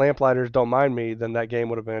about the Lamplighters Don't Mind Me, then that game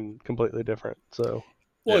would have been completely different. So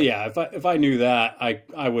Well, yeah, if I knew that,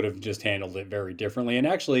 I would have just handled it very differently. And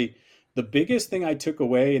actually, the biggest thing I took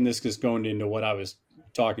away, and this is going into what I was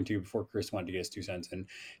talking to before Chris wanted to get his 2 cents in,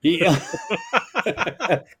 he, can't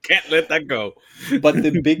let that go. but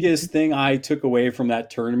the biggest thing I took away from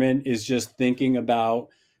that tournament is just thinking about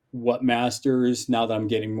what masters, now that I'm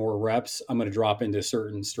getting more reps, I'm going to drop into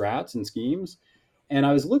certain strats and schemes. And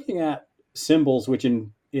I was looking at symbols, which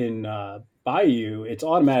in Bayou, it's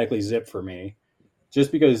automatically Zip for me.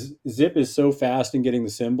 Just because Zip is so fast in getting the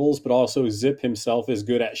symbols, but also Zip himself is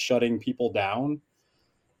good at shutting people down.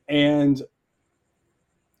 And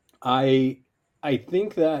I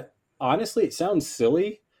think that, honestly, it sounds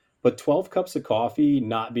silly, but 12 cups of coffee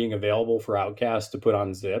not being available for Outcast to put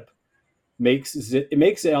on Zip makes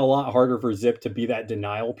it a lot harder for Zip to be that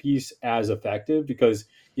denial piece as effective, because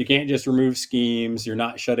you can't just remove schemes, you're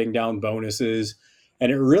not shutting down bonuses.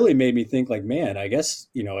 And it really made me think, like, man, I guess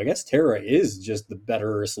Terra is just the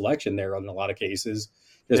better selection there in a lot of cases,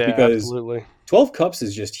 just yeah, because absolutely. 12 cups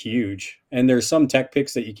is just huge. And there's some tech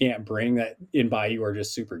picks that you can't bring that in Bayou are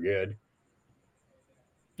just super good.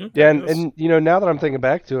 Yeah, and now that I'm thinking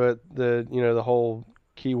back to it, the whole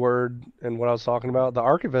keyword and what I was talking about, the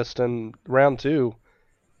Archivist in round 2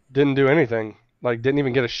 didn't do anything. Like, didn't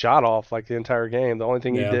even get a shot off like the entire game. The only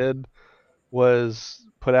thing Yeah. he did was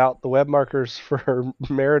put out the web markers for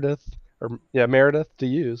Meredith to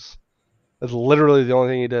use. That's literally the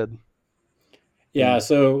only thing he did. Yeah,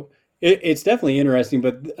 so it's definitely interesting,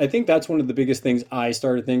 but I think that's one of the biggest things I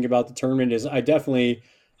started thinking about the tournament is I tell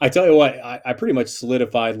you what, I pretty much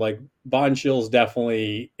solidified like Bon Chill's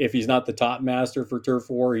definitely, if he's not the top master for Turf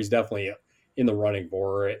War, he's definitely in the running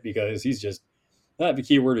for it because he's just, that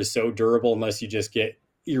keyword is so durable unless you just get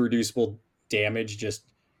irreducible damage just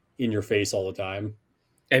in your face all the time.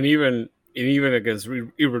 And even against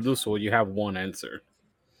irreducible, you have one answer.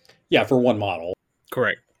 Yeah, for one model.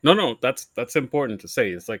 Correct. No, that's important to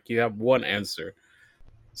say. It's like you have one answer.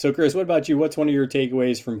 So, Chris, what about you? What's one of your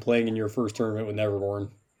takeaways from playing in your first tournament with Neverborn?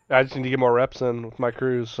 I just need to get more reps in with my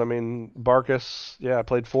crews. I mean, Barkus, yeah, I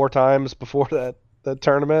played 4 times before that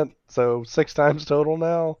tournament, so 6 times total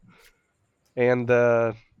now. And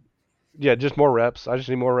yeah, just more reps. I just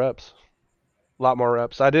need more reps. A lot more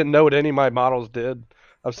reps. I didn't know what any of my models did.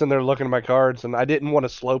 I was sitting there looking at my cards, and I didn't want to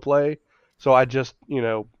slow play, so I just,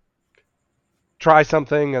 try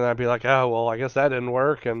something, and I'd be like, oh, well, I guess that didn't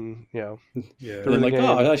work, and, Yeah. And then like,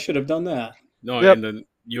 oh, I should have done that. No, Yep. and then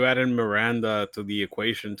you add in Miranda to the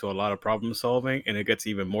equation to a lot of problem solving, and it gets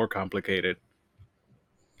even more complicated.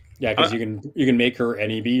 Yeah, because you can make her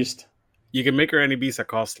any beast. You can make her any beast that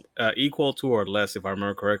costs equal to or less, if I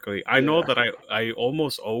remember correctly. I know that I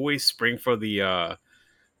almost always spring for the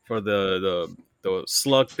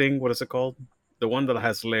slug thing. What is it called? The one that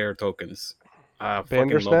has layer tokens. I fucking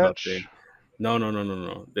love that Bandersnatch? thing. No.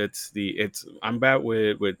 I'm bad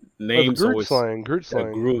with Oh, the names. Groot Always Slaying. Groot yeah,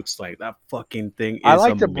 Slaying. Groot's like that fucking thing is I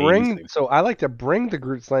like to amazing. bring the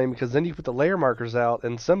Groot Slaying because then you put the layer markers out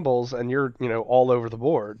and symbols, and you're all over the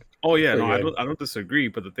board. Oh yeah, no, Pretty good. I don't disagree,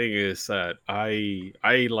 but the thing is that I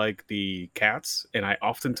like the cats, and I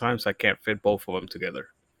oftentimes I can't fit both of them together.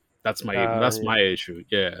 That's my Yeah. my issue.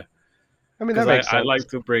 Yeah, I mean, that because makes I sense. like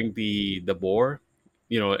to bring the boar,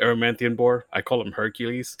 Eremantian boar. I call him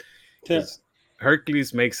Hercules. 'Cause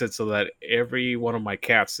Hercules makes it so that every one of my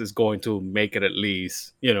cats is going to make it at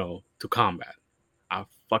least, to combat. I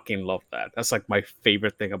fucking love that. That's like my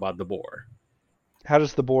favorite thing about the boar. How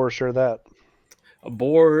does the boar share that? A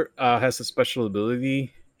boar has a special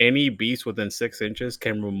ability. Any beast within 6 inches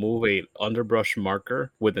can remove a underbrush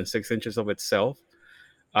marker within 6 inches of itself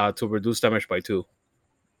to reduce damage by 2.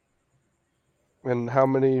 And how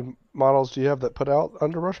many models do you have that put out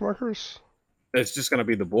underbrush markers? It's just gonna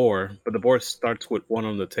be the boar, but the boar starts with 1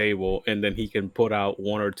 on the table, and then he can put out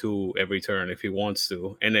 1 or 2 every turn if he wants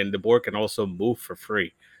to. And then the boar can also move for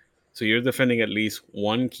free. So you're defending at least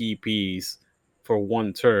 1 key piece for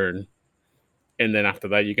 1 turn, and then after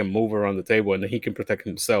that you can move around the table, and then he can protect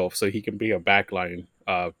himself, so he can be a backline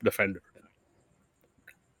defender.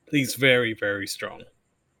 He's very, very strong.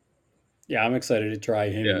 Yeah, I'm excited to try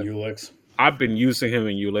him Yeah. and Ulix. I've been using him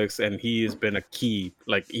in Ulix, and he has been a key.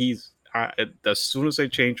 Like as soon as I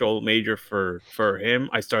changed Old Major for him,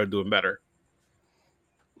 I started doing better.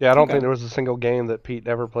 Yeah, I don't Okay. think there was a single game that Pete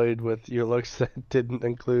ever played with Ulix that didn't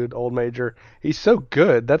include Old Major. He's so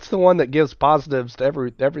good. That's the one that gives positives to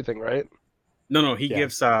everything, right? No, he Yeah.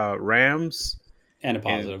 gives Rams. And a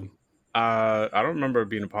positive. I don't remember it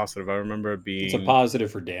being a positive. I remember it being It's a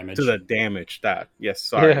positive for damage. to the damage. Yes,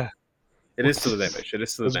 sorry. Yeah, It is to the damage. It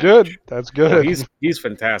is to the that's damage. good. That's Oh, good. he's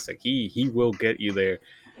fantastic. He will get you there.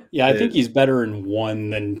 Yeah, I think he's better in 1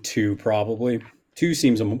 than 2, probably. 2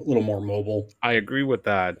 seems a little more mobile. I agree with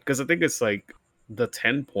that because I think it's like the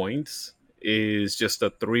 10 points is just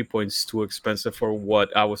 3 points too expensive for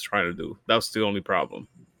what I was trying to do. That was the only problem.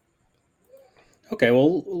 Okay,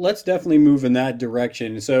 well, let's definitely move in that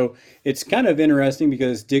direction. So it's kind of interesting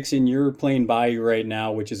because Dixon, you're playing Bayou right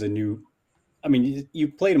now, which is a new. I mean, you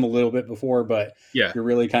played them a little bit before, but Yeah. you're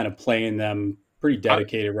really kind of playing them pretty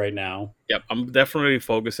dedicated right now. Yep, I'm definitely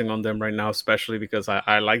focusing on them right now, especially because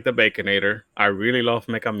I like the Baconator. I really love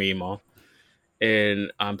Mecha Mimo.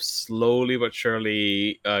 And I'm slowly but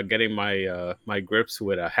surely getting my grips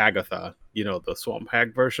with a Hagatha, the Swamp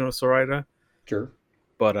Hag version of Zoraida. Sure.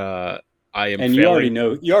 But I am And failing.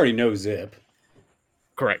 you already know Zip.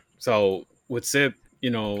 Correct. So with Zip,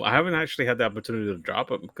 I haven't actually had the opportunity to drop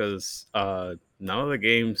him because none of the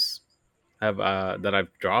games have that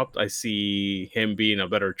I've dropped, I see him being a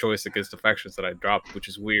better choice against the factions that I dropped, which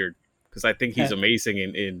is weird because I think he's amazing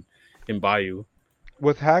in Bayou.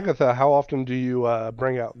 With Hagatha, how often do you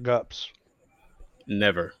bring out Gups?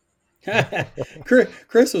 Never.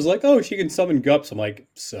 Chris was like, "Oh, she can summon Gups." I'm like,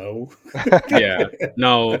 "So?" Yeah.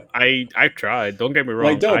 No, I've tried. Don't get me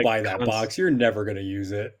wrong. Like, don't I buy that box. You're never gonna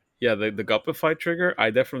use it. Yeah, the Gupify trigger, I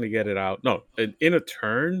definitely get it out. No, in a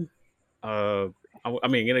turn, I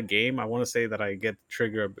mean, in a game, I want to say that I get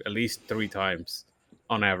trigger at least 3 times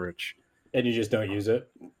on average. And you just don't use it.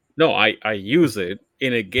 No, I use it,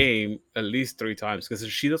 in a game at least 3 times because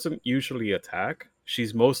she doesn't usually attack.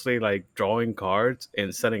 She's mostly like drawing cards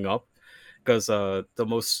and setting up. Because the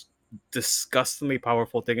most disgustingly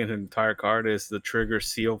powerful thing in her entire card is the trigger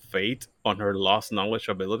Seal Fate on her Lost Knowledge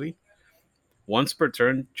ability. Once per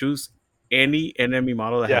turn, choose any enemy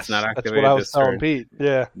model that Yes, has not that's activated what I was this telling turn. Pete.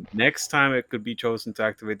 Yeah, Next time it could be chosen to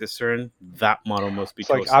activate this turn, that model must be it's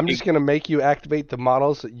like chosen. I'm just gonna make you activate the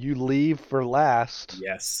models that you leave for last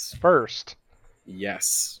Yes. first.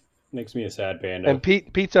 Yes. Makes me a sad panda. And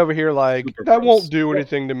Pete's over here like Super that gross. won't do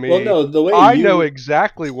anything to me. Well, no, the way I you know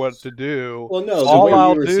exactly what to do. Well, no, the All way you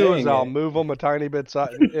I'll were do is saying I'll it. move them a tiny bit,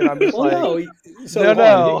 and I'm just Well, like, no. So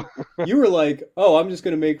no. you were like, "Oh, I'm just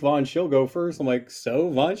going to make Von Schill go first." I'm like, "So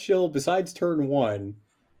Von Schill, besides turn 1,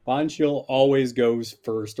 Von Schill always goes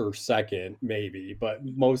first or second, maybe, but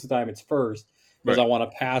most of the time it's first because Right. I want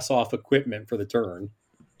to pass off equipment for the turn."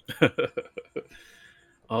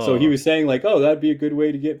 Oh, So he was saying like, "Oh, that'd be a good way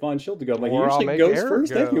to get Von Schill to go." I'm like, "He Or I'll usually make goes Eric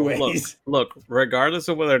first go. anyways." look, regardless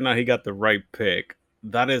of whether or not he got the right pick,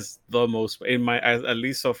 that is the most in my at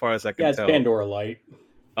least so far as I can Yeah, it's tell. Pandora Light.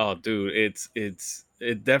 Oh, dude,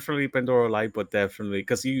 it definitely Pandora Light, but definitely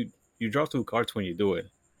because you draw 2 cards when you do it,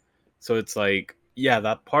 so it's like yeah,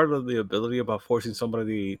 that part of the ability about forcing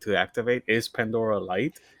somebody to activate is Pandora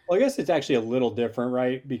Light. Well, I guess it's actually a little different,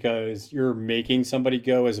 right? Because you're making somebody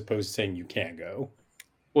go as opposed to saying you can't go.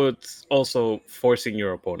 Well, it's also forcing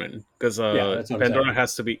your opponent because Yeah, that's what I'm Pandora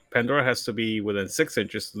saying. has to be within 6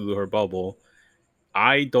 inches to do her bubble.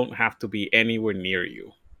 I don't have to be anywhere near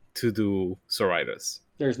you to do Soritas.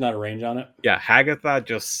 There's not a range on it. Yeah, Hagatha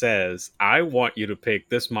just says, "I want you to pick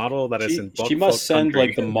this model that is in She Buckfuck must send country."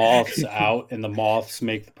 like the moths out, and the moths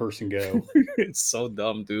make the person go. It's so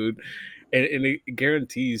dumb, dude. And it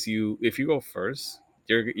guarantees you if you go first,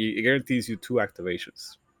 it guarantees you 2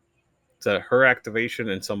 activations. So her activation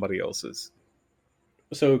and somebody else's.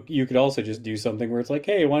 So you could also just do something where it's like,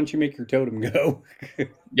 "Hey, why don't you make your totem go?"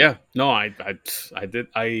 Yeah, no, I did.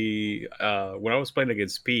 When I was playing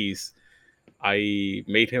against Peace, I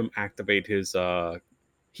made him activate his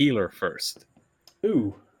healer first.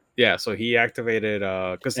 Ooh, Yeah, so he activated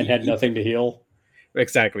because and had nothing to heal.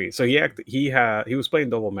 exactly. So he was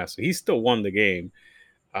playing double master. He still won the game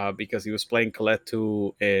because he was playing Colette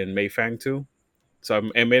 2 and Mayfang 2.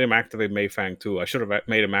 So I made him activate Mayfang 2. I should have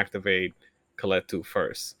made him activate Colette 2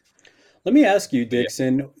 first. Let me ask you,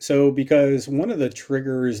 Dixon. So because one of the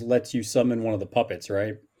triggers lets you summon one of the puppets,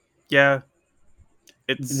 right? Yeah.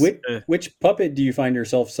 It's Which puppet do you find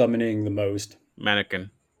yourself summoning the most?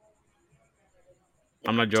 mannequin.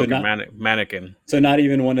 I'm not joking. Mannequin. So not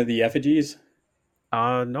even one of the effigies?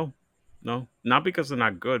 No, not because they're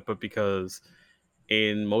not good, but because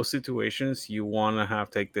in most situations you want to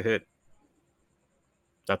take the hit.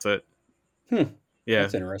 That's it. Yeah,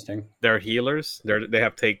 That's interesting. they're healers. They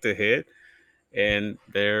have take the hit, and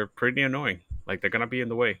they're pretty annoying. Like they're gonna be in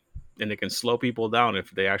the way, and they can slow people down if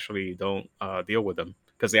they actually don't deal with them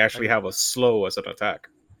because they actually have a slow as an attack.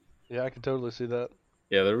 Yeah, I can totally see that.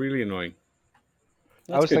 Yeah, they're really annoying.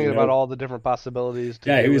 I was thinking about all the different possibilities.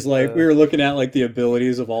 Yeah, he was like, we were looking at like the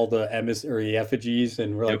abilities of all the or the effigies,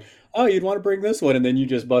 and we're like, oh, you'd want to bring this one, and then you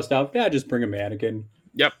just bust out, yeah, just bring a mannequin.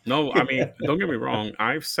 Yep. No, I mean, don't get me wrong.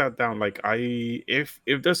 I've sat down like if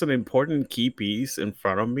there's an important key piece in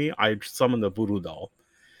front of me, I summon the voodoo doll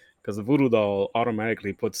because the voodoo doll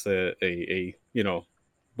automatically puts a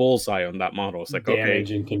bullseye on that model. It's like damage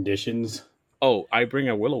okay, and conditions. Oh, I bring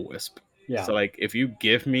a will-o-wisp. Yeah. So like if you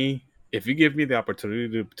give me the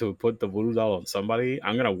opportunity to put the voodoo doll on somebody,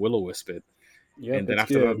 I'm gonna will-o-wisp it. Yep, and then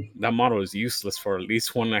after that model is useless for at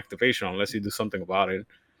least 1 activation unless you do something about it.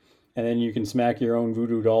 And then you can smack your own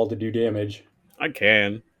voodoo doll to do damage. I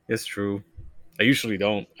can. It's true. I usually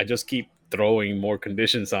don't. I just keep throwing more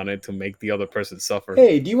conditions on it to make the other person suffer.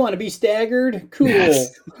 Hey, do you want to be staggered? Cool.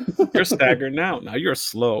 Yes. You're staggered now. Now you're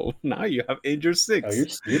slow. Now you have injured 6. Oh,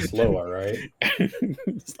 you're slow, all right.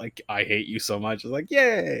 It's like, I hate you so much. It's like,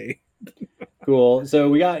 yay. Cool. So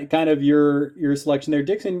we got kind of your selection there.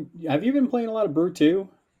 Dixon, have you been playing a lot of Brew 2?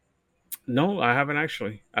 No, I haven't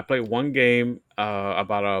actually. I played one game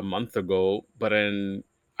about a month ago, but then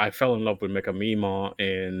I fell in love with Mecha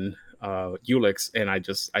and Ulix, and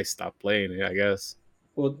I stopped playing it, I guess.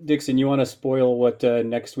 Well, Dixon, you want to spoil what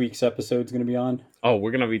next week's episode is going to be on? Oh,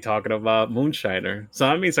 we're going to be talking about Moonshiner. So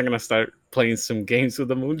that means I'm going to start playing some games with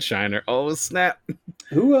the Moonshiner. Oh, snap.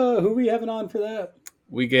 Who we having on for that?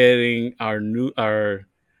 We getting our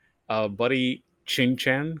buddy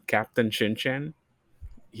Chin-Chan, Captain Chin-Chan.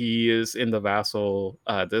 He is in the Vassal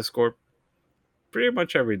Discord pretty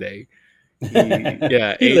much every day. He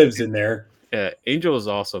lives in there. Yeah, Angel is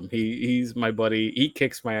awesome. He's my buddy. He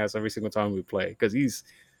kicks my ass every single time we play because he's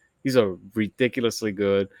a ridiculously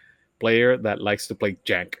good player that likes to play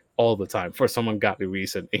jank all the time for some ungodly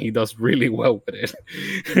reason, and he does really well with it.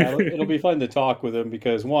 Yeah, it'll be fun to talk with him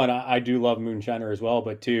because one, I do love Moonshiner as well,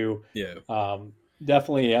 but two, Yeah.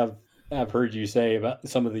 definitely have heard you say about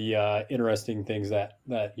some of the interesting things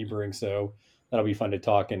that he brings. So that'll be fun to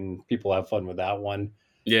talk, and people have fun with that one.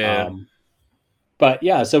 Yeah. But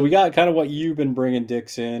yeah, so we got kind of what you've been bringing,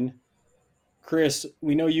 Dixon. Chris,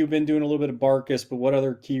 we know you've been doing a little bit of Barkus, but what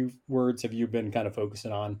other keywords have you been kind of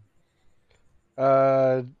focusing on?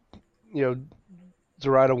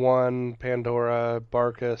 Zoraida 1, Pandora,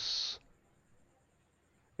 Barkus.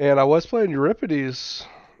 And I was playing Euripides.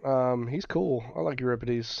 He's cool. I like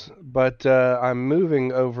Euripides. But I'm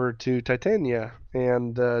moving over to Titania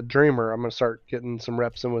and Dreamer. I'm going to start getting some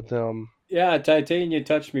reps in with them. Yeah, Titania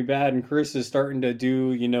touched me bad, and Chris is starting to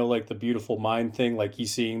do, like the beautiful mind thing, like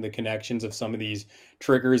he's seeing the connections of some of these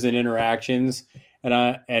triggers and interactions, and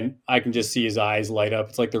I can just see his eyes light up.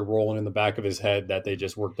 It's like they're rolling in the back of his head that they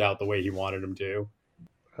just worked out the way he wanted them to.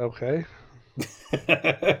 Okay.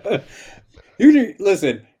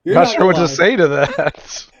 Listen, you're not sure what to say to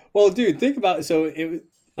that. Well, dude, think about it. So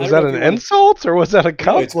was that an insult or was that a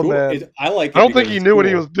compliment? No, I like. I don't think he knew what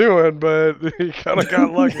he was doing, but he kind of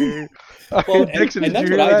got lucky. Well, Dixon, and that's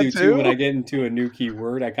what I do too when I get into a new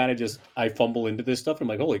keyword. I kind of I fumble into this stuff. And I'm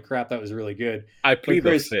like, holy crap, that was really good. I plead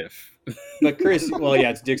the fifth. But Chris, well,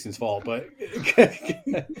 yeah, it's Dixon's fault. But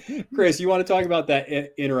Chris, you want to talk about that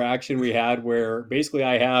interaction we had where basically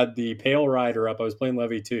I had the Pale Rider up. I was playing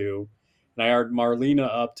Levy 2, and I had Marlena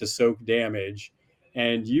up to soak damage.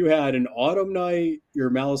 And you had an Autumn Knight, your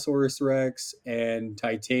Malosaurus Rex, and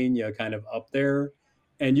Titania kind of up there.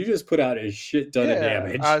 And you just put out a shit ton of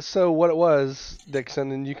damage. So what it was,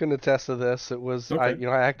 Dixon, and you can attest to this, it was I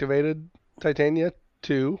activated Titania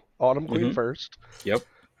 2, Autumn Queen first. Yep.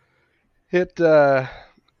 Hit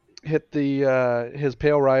his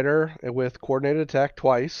Pale Rider with coordinated attack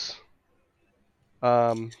twice.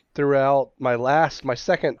 Throughout my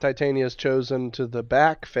second Titania is chosen to the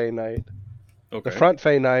back Fey Knight. Okay. The front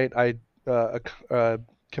Fey Knight I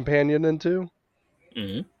companion into.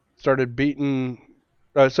 Mm-hmm. Started beating.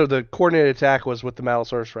 So the coordinated attack was with the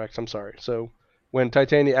Malosaurus Rex. I'm sorry. So when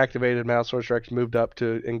Titania activated, Malosaurus Rex moved up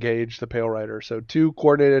to engage the Pale Rider. So 2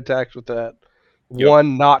 coordinated attacks with that. Yep.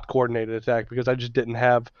 1 not coordinated attack because I just didn't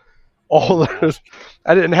have all those.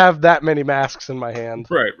 I didn't have that many masks in my hand.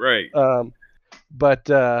 Right.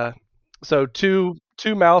 So two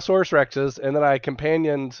Malosaurus Rexes, and then I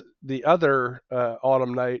companioned the other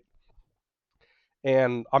Autumn Knight.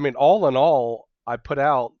 And I mean, all in all, I put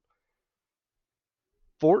out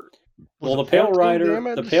the Pale Rider.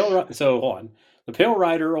 So hold on. The Pale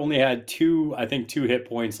Rider only had 2 hit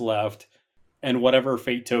points left, and whatever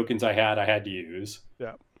fate tokens I had to use.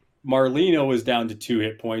 Yeah. Marlena was down to 2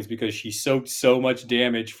 hit points because she soaked so much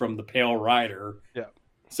damage from the Pale Rider. Yeah.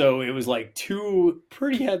 So it was like 2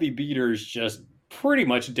 pretty heavy beaters just pretty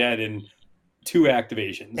much dead in 2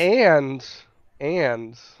 activations. And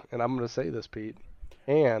I'm going to say this, Pete.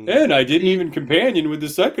 And I didn't even companion with the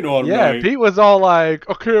second one. Yeah, Pete was all like,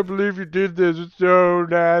 I can't believe you did this. It's so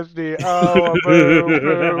nasty. Oh, boo, boo,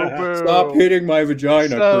 boo. Stop hitting my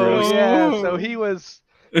vagina, Chris. Yeah, so he was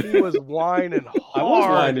whining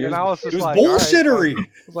hard. And I was just like, bullshittery. I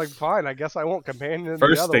was like, fine, I guess I won't companion the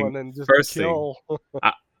other one and just kill.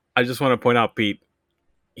 I just want to point out, Pete,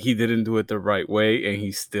 he didn't do it the right way, and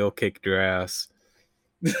he still kicked your ass.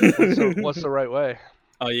 What's the right way?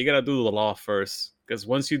 You gotta do the law first, because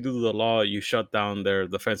once you do the law, you shut down their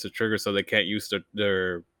defensive trigger, so they can't use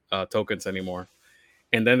their tokens anymore,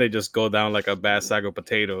 and then they just go down like a bad sack of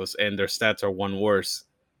potatoes, and their stats are 1 worse.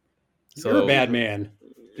 So you're a bad man.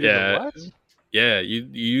 Yeah, yeah. You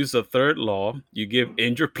use the third law. You give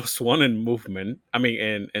injure +1 in movement. I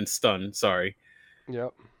mean, and stun. Sorry.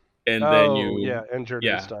 Yep. And then injured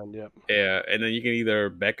and stunned. Yep. Yeah, and then you can either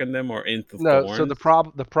beckon them or into thorns. So the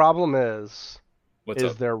problem is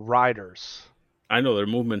they're riders. I know they're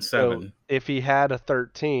movement 7. So if he had a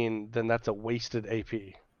 13, then that's a wasted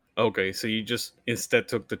AP. Okay, so you just instead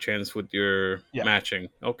took the chance with your matching.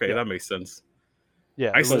 Okay, that makes sense.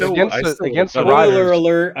 Yeah, against the Riders.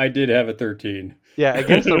 Alert! I did have a 13. Yeah,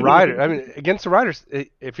 against the Riders. I mean, against the Riders,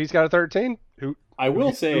 if he's got a 13, I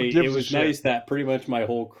will say it was nice that pretty much my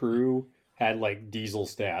whole crew had like diesel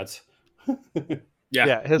stats.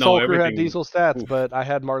 His whole crew had diesel stats, but I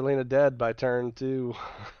had Marlena dead by turn 2.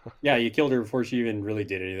 Yeah, you killed her before she even really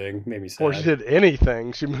did anything. Made me sad. Before she did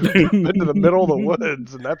anything, she moved into the middle of the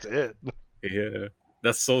woods, and that's it. Yeah,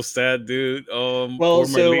 that's so sad, dude. Well,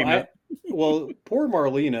 so Well, poor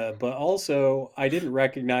Marlena, but also I didn't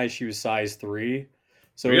recognize she was size 3.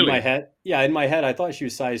 So in my Really? head, yeah, in my head, I thought she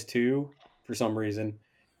was size 2 for some reason.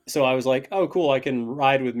 So I was like, oh, cool, I can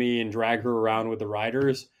ride with me and drag her around with the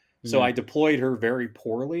riders. So I Mm, deployed her very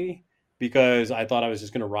poorly because I thought I was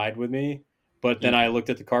just going to ride with me. But then I mm. looked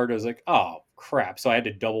at the card, I was like, oh, crap. So I had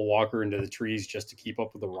to double walk her into the trees just to keep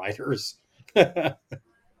up with the riders.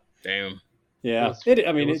 Damn. Yeah, I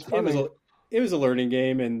It mean, was it was funny. a learning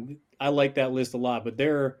game, and I like that list a lot. But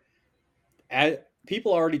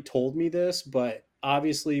people already told me this, but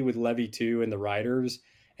obviously with Levy 2 and the riders,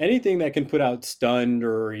 anything that can put out stunned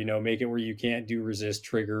or make it where you can't do resist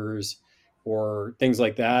triggers or things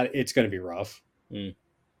like that, it's going to be rough. Mm.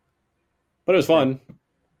 But it was Yeah. fun.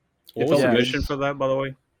 It What was felt the Yeah, good. mission for that, by the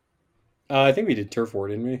way? I think we did turf war,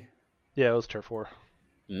 didn't we? yeah, it was turf war,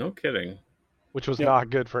 No kidding. which was Yep. not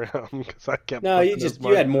good for him because I kept No, flipping his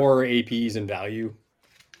you had money. more APs and value.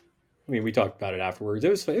 I mean, we talked about it afterwards. It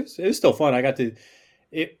was still fun. I got to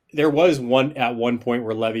there was one point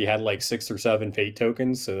where Levy had like 6 or 7 fate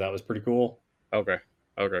tokens, so that was pretty cool. Okay.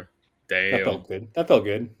 Okay. That Damn. felt good. That felt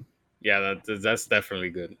good. Yeah, that's definitely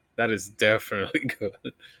good. That is definitely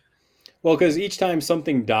good. Well, because each time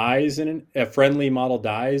something dies in a friendly model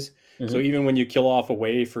dies, so Mhm. even when you kill off a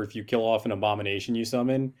wave, or if you kill off an abomination you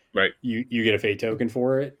summon, Right. you get a fate token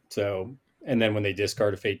for it. So, and then when they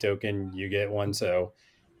discard a fate token, you get one. So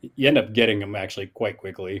you end up getting them actually quite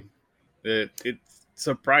quickly. It's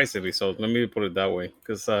surprisingly so. Let me put it that way,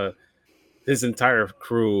 because his entire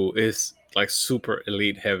crew is like super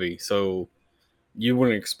elite heavy, so you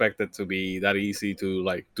wouldn't expect it to be that easy to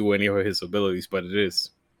like do any of his abilities, but it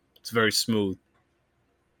is. It's very smooth.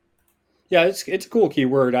 Yeah, it's a cool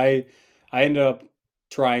keyword. I ended up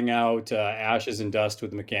trying out Ashes and Dust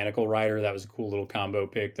with the Mechanical Rider. That was a cool little combo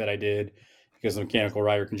pick that I did because the Mechanical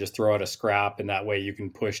Rider can just throw out a scrap, and that way you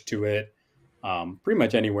can push to it pretty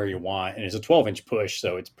much anywhere you want. And it's a 12-inch push,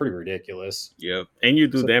 so it's pretty ridiculous. Yep, and you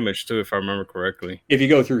do So damage too, if I remember correctly. if you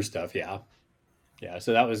go through stuff, yeah, yeah.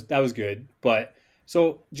 So that was good. But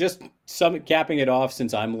so just some capping it off,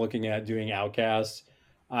 since I'm looking at doing Outcasts,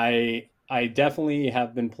 I definitely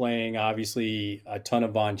have been playing obviously a ton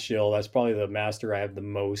of Von Schill. That's probably the master I have the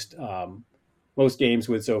most games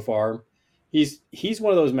with so far. He's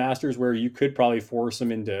one of those masters where you could probably force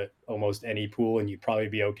him into almost any pool and you'd probably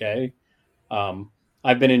be okay. Um,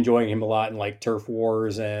 I've been enjoying him a lot in like Turf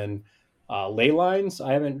Wars and Ley Lines.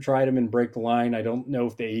 I haven't tried him in Break the Line. I don't know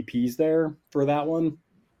if the AP's there for that one.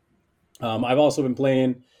 I've also been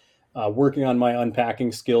playing, working on my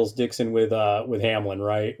unpacking skills, Dixon, with Hamlin.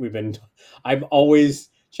 Right, I'm always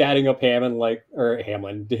chatting up Dixon,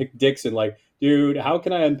 like, dude, how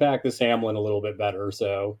can I unpack this Hamlin a little bit better?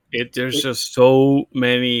 So There's it, just so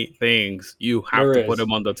many things you have there to put is,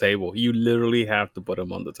 them on the table. You literally have to put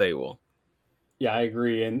them on the table. yeah, I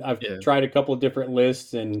agree, and I've Yeah. tried a couple of different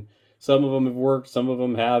lists, and some of them have worked, some of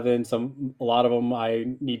them haven't. A lot of them I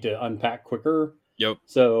need to unpack quicker. Yep.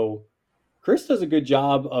 So Chris does a good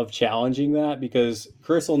job of challenging that because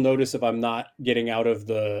Chris will notice if I'm not getting out of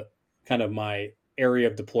the kind of my area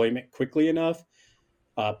of deployment quickly enough.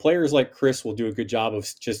 Players like Chris will do a good job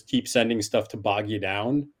of just keep sending stuff to bog you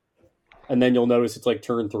down. And then you'll notice it's like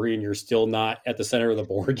turn 3 and you're still not at the center of the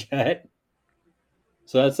board yet.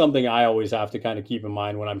 So that's something I always have to kind of keep in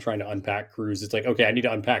mind when I'm trying to unpack crews. It's like, okay, I need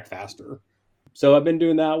to unpack faster. So I've been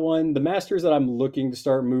doing that one. The masters that I'm looking to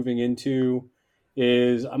start moving into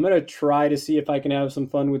is I'm going to try to see if I can have some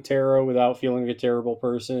fun with tarot without feeling like a terrible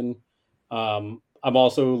person. I'm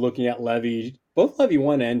also looking at Levy, both Levy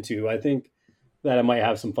 1 and 2. I think that I might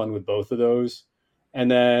have some fun with both of those.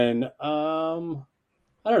 And then I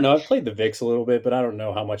don't know. I've played the Vix a little bit, but I don't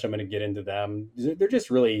know how much I'm going to get into them. They're just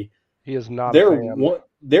really He is not a fan.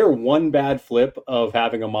 they're one bad flip of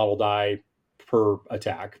having a model die per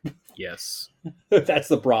attack. Yes. That's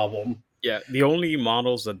the problem. Yeah. The only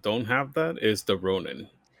models that don't have that is the Ronin.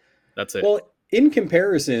 That's it. Well, in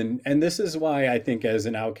comparison, and this is why I think as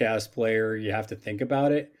an Outcast player, you have to think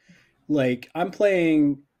about it. Like I'm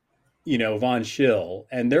playing, Von Schill,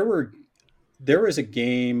 and there was a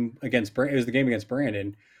game against it was the game against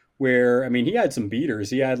Brandon where I mean he had some beaters.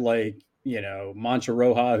 He had like Mancha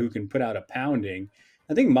Roja who can put out a pounding.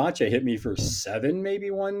 I think Mancha hit me for 7,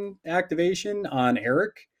 maybe 1 activation on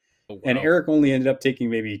Eric, Oh, and wow. Eric only ended up taking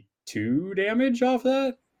maybe 2 damage off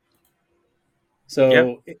that. Yeah.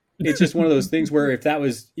 So it's just one of those things where if that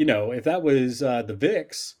was the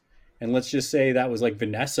Vix, and let's just say that was like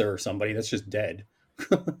Vanessa or somebody, that's just dead.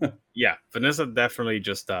 Yeah. Vanessa definitely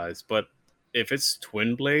just dies. But if it's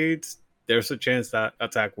Twin Blades, there's a chance that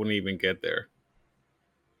attack wouldn't even get there.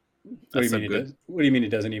 What do That's you a mean good. What do you mean it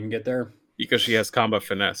doesn't even get there? because she has combat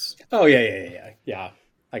finesse. Oh yeah.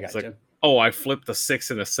 I got It's like, you. oh, I flipped a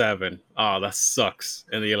 6 and a 7. Oh, that sucks.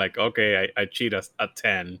 And then you're like, okay, I cheat a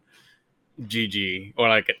 10. GG. Or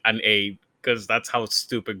like an 8, because that's how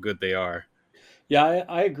stupid good they are. Yeah,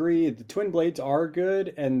 I agree. The twin blades are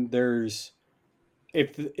good, and there's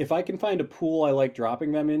if I can find a pool I like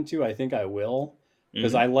dropping them into, I think I will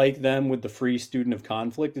because Mhm. I like them with the free student of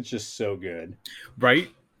conflict. It's just so good, Right?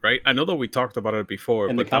 I know that we talked about it before,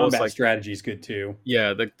 and the but that was combat like, strategy is good too.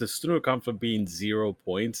 yeah, the student of conflict being 0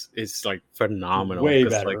 points is like phenomenal. Way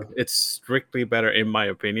 'cause, like, better. it's strictly better, in my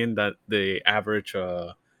opinion, that the average.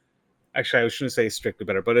 Actually, I shouldn't say strictly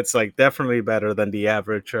better, but it's like definitely better than the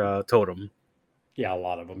average totem. Yeah, a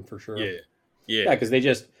lot of them for sure. Yeah. Yeah, because they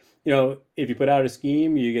just if you put out a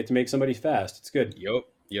scheme, you get to make somebody fast. It's good.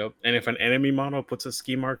 Yep. And if an enemy model puts a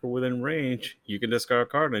ski marker within range, you can discard a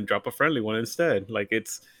card and drop a friendly one instead. Like,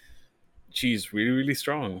 she's really, really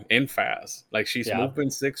strong and fast. Like, she's Yeah.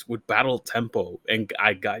 movement 6 with battle tempo, and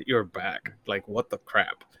I got your back. Like, what the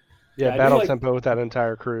crap? Yeah, Yeah, I do battle like- tempo with that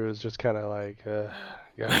entire crew is just kind of like, yeah.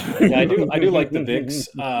 Yeah, I do like the Vix.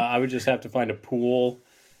 I would just have to find a pool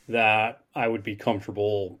that I would be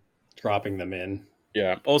comfortable dropping them in.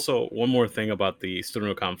 Yeah. Also, one more thing about the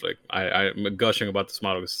student of conflict. I'm gushing about this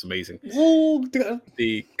model because it's amazing. Well,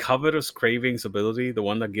 The covetous cravings ability, the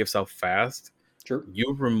one that gives out fast, sure.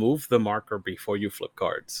 you remove the marker before you flip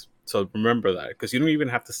cards. So remember that, because you don't even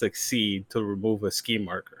have to succeed to remove a scheme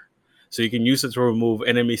marker. So you can use it to remove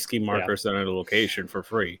enemy scheme markers that are in a location for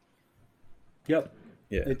free. Yep.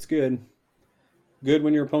 Yeah. It's good. Good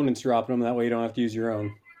when your opponent's dropping them. That way you don't have to use your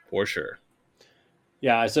own. For sure.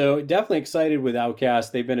 Yeah, so definitely excited with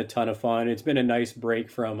Outcast. They've been a ton of fun. It's been a nice break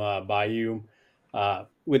from Bayou.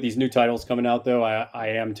 With these new titles coming out, though, I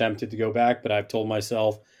am tempted to go back, but I've told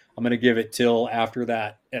myself I'm going to give it till after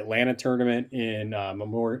that Atlanta tournament in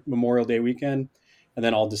Memorial Day weekend, and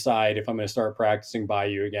then I'll decide if I'm going to start practicing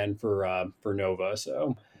Bayou again for Nova.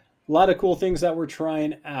 So a lot of cool things that we're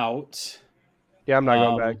trying out. Yeah, I'm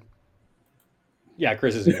not going Yeah,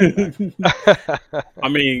 Chris isn't going back. back. I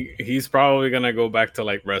mean, he's probably gonna go back to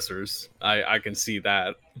like wrestlers. I can see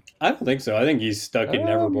that. I don't think so. I think he's stuck in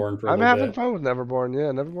Neverborn for a I'm little having bit. fun with Neverborn.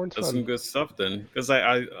 Yeah, Neverborn's That's fun. some good stuff then. Because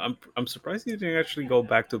I'm surprised he didn't actually go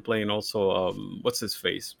back to playing also what's his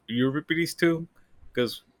face? Euripides 2?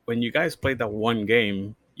 Because when you guys played that one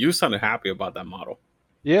game, you sounded happy about that model.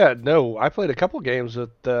 Yeah, no, I played a couple games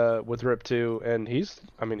with Rip 2, and he's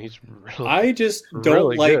really. I just don't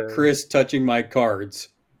Really like good. Chris touching my cards.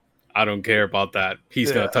 I don't care about that. He's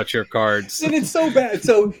Yeah. gonna touch your cards. And it's so bad.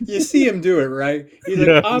 So you see him do it, right? He's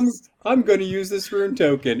like, Yes. I'm going to use this rune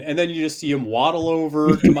token. And then you just see him waddle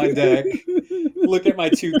over to my deck, look at my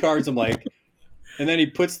 2 cards. I'm like, and then he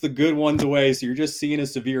puts the good ones away. So you're just seeing a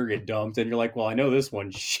severe get dumped. And you're like, well, I know this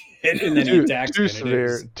one's shit. And then he attacks Two me, and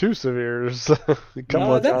it is. severes. A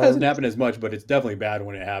couple of That times. hasn't happened as much, but it's definitely bad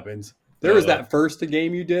when it happens. There was that first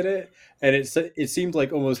game you did it, and it seemed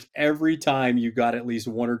like almost every time you got at least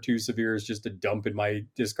 1 or 2 severes just to dump in my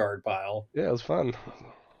discard pile. Yeah, it was fun.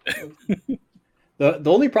 The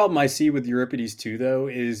only problem I see with Euripides 2, though,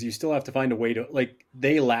 is you still have to find a way to, like,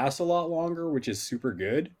 they last a lot longer, which is super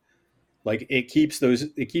good. Like, it keeps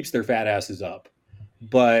their fat asses up.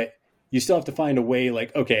 But you still have to find a way,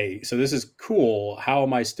 like, okay, so this is cool. How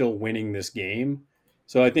am I still winning this game?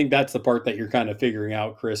 So I think that's the part that you're kind of figuring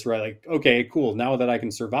out, Chris, right? Like, okay, cool. Now that I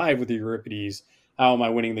can survive with the Euripides, how am I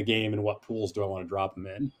winning the game and what pools do I want to drop them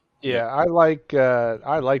in? Yeah, I like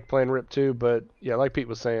playing Rip 2, but yeah, like Pete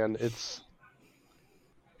was saying,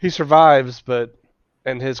 he survives,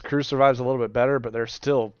 and his crew survives a little bit better, but they're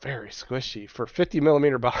still very squishy. For 50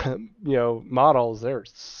 millimeter models, they're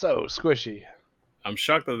so squishy. I'm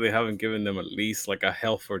shocked that they haven't given them at least like a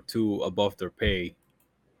health or 2 above their pay.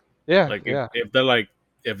 Yeah, Like yeah. if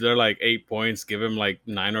they're like 8 points, give them like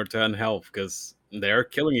 9 or 10 health, because they're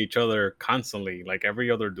killing each other constantly, like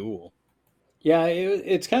every other duel. Yeah,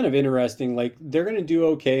 it's kind of interesting. Like, they're going to do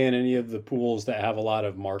okay in any of the pools that have a lot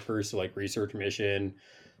of markers, so like Research Mission,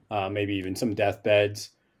 maybe even some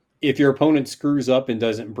deathbeds. If your opponent screws up and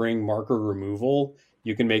doesn't bring marker removal,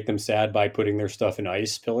 you can make them sad by putting their stuff in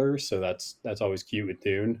ice pillars. So that's always cute with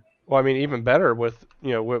Dune. Well, I mean, even better with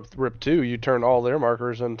Rip 2, you turn all their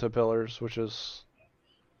markers into pillars, which is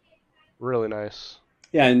really nice.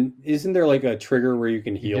 Yeah, and isn't there like a trigger where you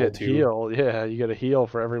can heal you get too? Heal, yeah, you get a heal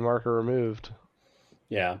for every marker removed.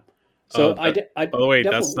 Yeah. So By the way,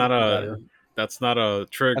 that's not a trigger. That's not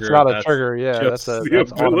a trigger, yeah. just That's the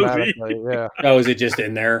ability. automatically, yeah. Oh, is it just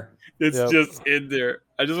in there? It's Yep. just in there.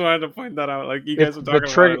 I just wanted to point that out. Like, you guys were talking the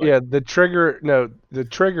trigger, about it, like, the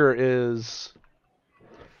trigger is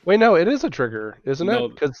Wait, no, it is a trigger, isn't it? No,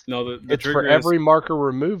 Because no, the it's for trigger is every marker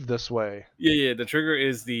removed this way. yeah. The trigger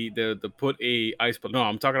is the put a ice. No,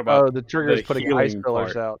 I'm talking about Oh, the trigger is the putting ice healing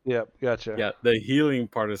pillars part. out. Yep, gotcha. Yeah, the healing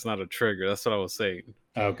part is not a trigger. That's what I was saying.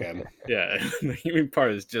 Okay. Yeah, the healing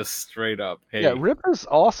part is just straight up. Hey, Yeah, Rip is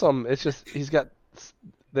awesome. It's just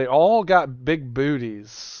they all got big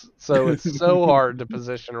booties, so it's so hard to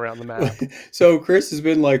position around the map. So Chris has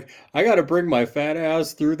been like, I got to bring my fat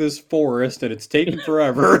ass through this forest, and it's taking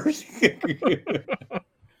forever.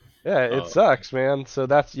 Yeah, it Oh. sucks, man. So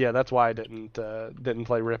that's why I didn't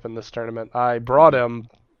play Rip in this tournament. I brought him,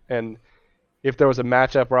 and if there was a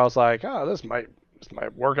matchup where I was like, oh, this might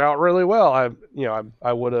work out really well,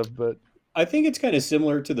 I would have, but I think it's kind of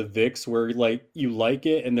similar to the VIX, where like you like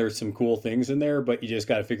it, and there's some cool things in there, but you just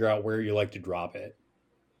got to figure out where you like to drop it.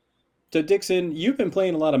 So Dixon, you've been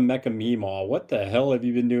playing a lot of Mecha Meemaw. What the hell have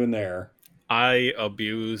you been doing there? I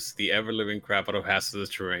abuse the ever living crap out of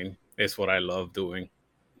hazardous terrain. It's what I love doing.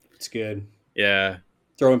 It's good. Yeah.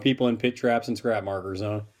 Throwing people in pit traps and scrap markers,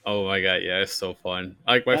 huh? Oh my god, yeah, it's so fun.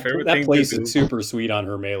 Like my favorite that thing place to do. is super sweet on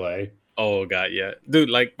her melee. Oh god, yeah, dude.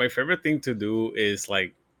 Like my favorite thing to do is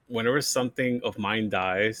like whenever something of mine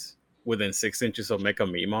dies within 6 inches of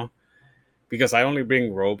Mecha Mima, because I only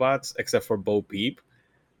bring robots except for Bo Peep.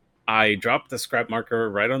 I drop the scrap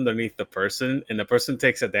marker right underneath the person, and the person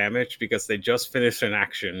takes a damage because they just finished an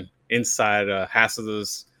action inside a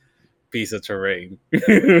hazardous piece of terrain.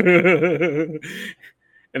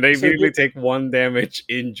 And they So immediately take 1 damage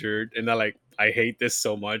injured, and they're like, I hate this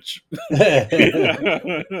so much. I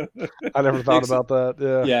never thought about that.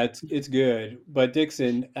 Yeah. Yeah, it's good. But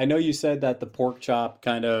Dixon, I know you said that the pork chop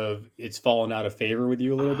kind of it's fallen out of favor with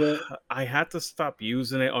you a little bit. I had to stop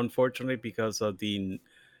using it, unfortunately, because of the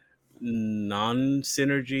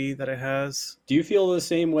non-synergy that it has. Do you feel the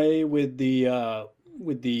same way with the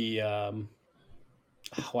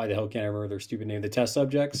why the hell can't I remember their stupid name? The test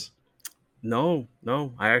subjects? No,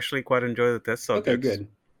 I actually quite enjoy the test subjects. Okay, good.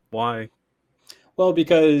 Why? Well,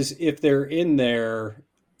 because if they're in there,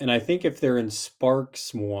 and I think if they're in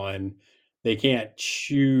Sparks one, they can't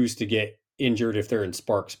choose to get injured if they're in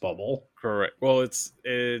Sparks bubble. Correct. Well, it's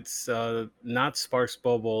not Sparks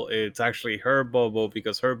bubble. It's actually her bubble,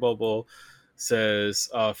 because her bubble says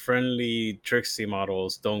friendly Trixie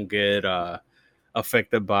models don't get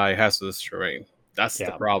affected by hazardous terrain. That's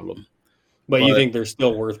the problem. But you think they're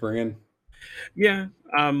still worth bringing? Yeah,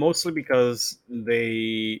 mostly because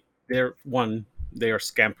they're are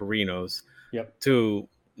Scamperinos. Yep. 2,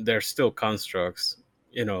 they're still constructs,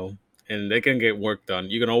 and they can get work done.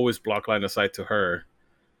 You can always block line of sight to her.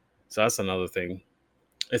 So that's another thing.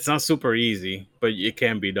 It's not super easy, but it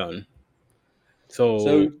can be done.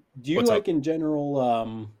 So do you like in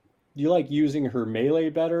general, do you like using her melee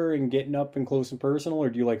better and getting up and close and personal, or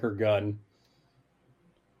do you like her gun?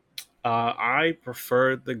 I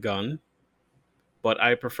prefer the gun, but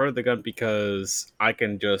I prefer the gun because I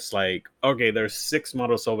can just like, okay, there's 6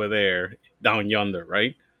 models over there down yonder,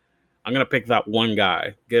 right? I'm gonna pick that one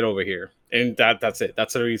guy. Get over here, and that's it.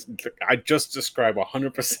 That's the reason I just described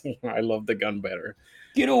 100%. I love the gun better.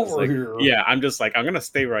 Get over here. Yeah, I'm just like, I'm gonna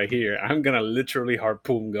stay right here. I'm gonna literally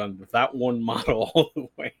harpoon gun that one model all the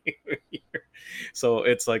way here. So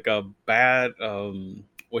it's like a bad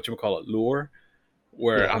lure,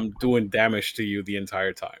 where I'm doing damage to you the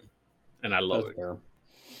entire time, and I love it. Fair.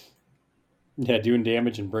 Yeah, doing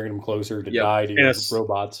damage and bringing them closer to die to your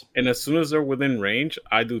robots. And as soon as they're within range,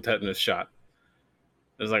 I do tetanus shot.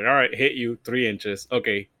 It's like, all right, hit you 3 inches.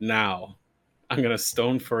 Okay, now I'm gonna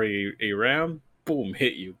stone for a ram. Boom,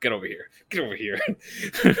 hit you. Get over here. Get over here.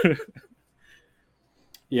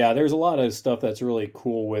 Yeah, there's a lot of stuff that's really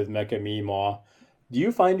cool with Mecha Meemaw. Do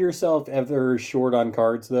you find yourself ever short on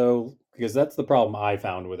cards though? Because that's the problem I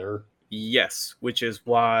found with her. Yes, which is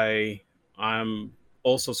why I'm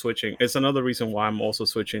also switching. It's another reason why I'm also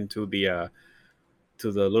switching to the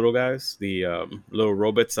little guys, the little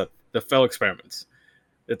robots, the fell experiments.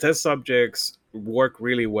 The test subjects work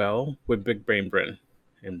really well with Big Brain Bryn,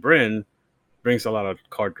 and Bryn brings a lot of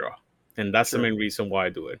card draw, and that's the main reason why I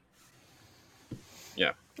do it.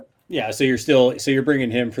 Yeah. Yeah, so you're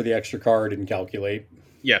bringing him for the extra card and calculate.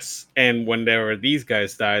 Yes, and whenever these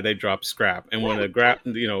guys die, they drop scrap, and when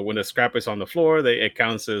when the scrap is on the floor, it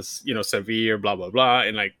counts as severe, blah blah blah,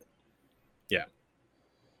 and like, yeah.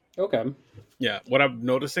 Okay. Yeah, what I'm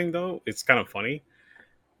noticing though, it's kind of funny,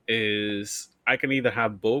 is I can either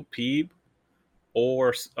have Bo Peep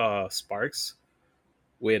or Sparks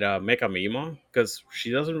with Mecha Mima, because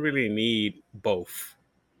she doesn't really need both.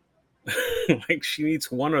 Like she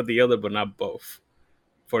needs one or the other, but not both.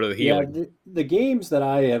 For the healing. Yeah, the games that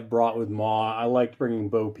I have brought with Maw, I liked bringing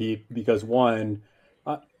Bo Peep because one,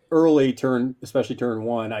 early turn, especially turn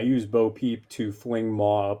 1, I use Bo Peep to fling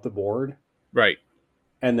Maw up the board. Right.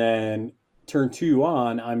 And then turn 2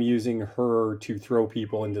 on, I'm using her to throw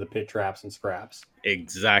people into the pit traps and scraps.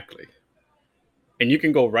 Exactly. And you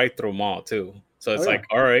can go right through Maw too. So it's Oh, yeah. like,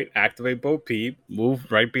 all right, activate Bo Peep,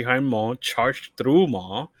 move right behind Maw, charge through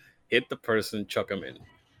Maw, hit the person, chuck him in.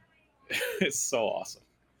 It's so awesome.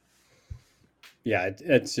 Yeah,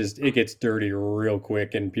 it's just, it gets dirty real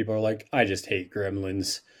quick, and people are like, I just hate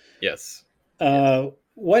gremlins. Yes.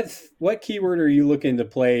 What keyword are you looking to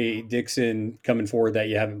play, Dixon, coming forward that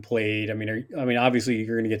you haven't played? I mean, obviously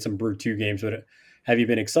you're going to get some Brute 2 games, but have you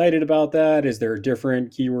been excited about that? Is there a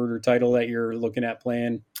different keyword or title that you're looking at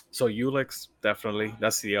playing? So Ulix, definitely.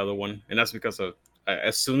 That's the other one. And that's because of,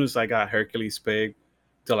 as soon as I got Hercules Pig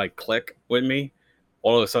to like click with me,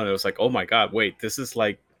 all of a sudden it was like, oh my God, wait, this is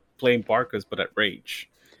like playing Barkas, but at Rage.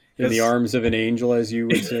 In the arms of an angel, as you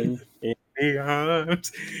would sing. In the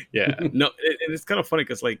arms. Yeah. No, it's kind of funny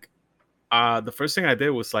because like the first thing I did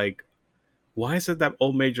was like, why is it that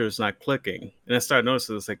Old Major is not clicking? And I started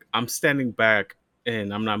noticing it's like I'm standing back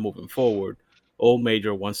and I'm not moving forward. Old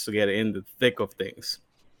Major wants to get in the thick of things.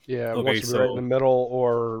 Yeah, it Okay, wants to be right in so- the middle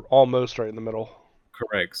or almost right in the middle.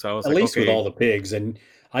 Correct. So I was At like, least okay, with all the pigs. And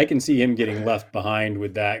I can see him getting left behind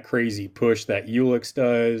with that crazy push that Ulix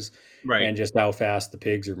does, right. and just how fast the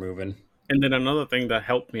pigs are moving. And then another thing that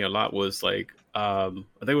helped me a lot was like, I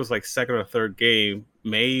think it was like second or third game,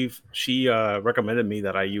 Maeve, she recommended me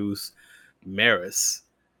that I use Maris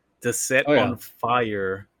to set Oh, yeah. on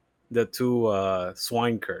fire the 2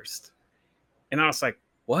 swine cursed. And I was like,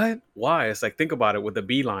 what? Why? It's like, think about it with the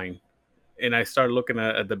beeline. And I started looking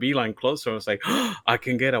at the beeline closer. I was like, I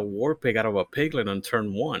can get a war pig out of a piglet on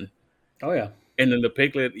turn 1. Oh, yeah. And then the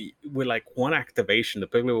piglet, with like 1 activation, the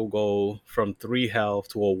piglet will go from 3 health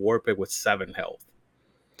to a war pig with 7 health.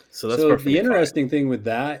 So that's So perfectly the fine. interesting thing with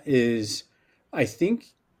that is, I think,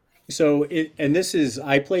 so it, and this is,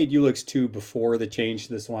 I played Ulix 2 before the change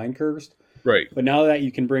to the swine cursed, Right. but now that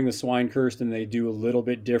you can bring the swine cursed and they do a little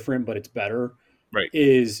bit different, but it's better, Right.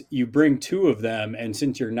 is you bring 2 of them, and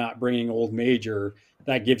since you're not bringing Old Major,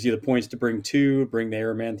 that gives you the points to bring 2, bring the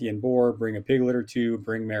Aramanthian Boar, bring a piglet or 2,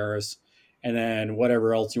 bring Maris, and then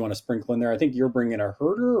whatever else you want to sprinkle in there. I think you're bringing a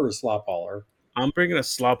herder or a slop hauler. I'm bringing a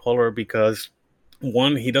slop hauler because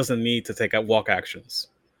 1, he doesn't need to take out walk actions,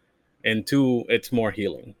 and 2, it's more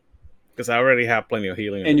healing because I already have plenty of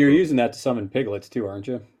healing. in And the you're group. using that to summon piglets too, aren't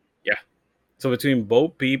you? So between Bo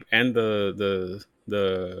Peep and the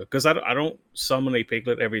because I don't summon a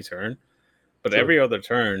piglet every turn, but Sure. every other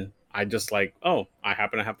turn I just like, oh, I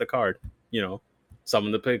happen to have the card,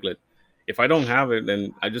 summon the piglet. If I don't have it,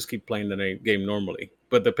 then I just keep playing the game normally.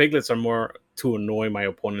 But the piglets are more to annoy my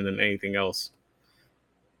opponent than anything else.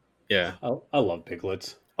 Yeah. I love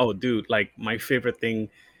piglets. Oh, dude, like my favorite thing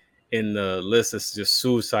in the list is just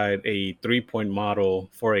suicide a 3-point model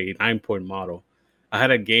for a 9-point model. I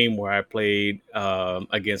had a game where I played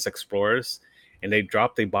against explorers, and they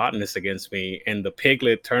dropped a botanist against me, and the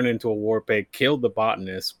piglet turned into a war pig, killed the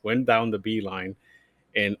botanist, went down the beeline,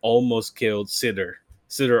 and almost killed Sitter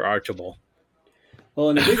Archibald. Well,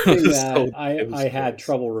 and the big thing that So- I, it was I had gross.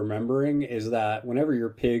 trouble remembering is that whenever your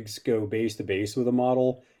pigs go base to base with a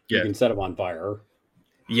model, you Yeah. can set them on fire.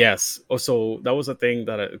 Yes. Oh, so that was a thing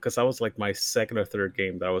that because I was like my second or third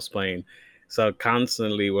game that I was playing, so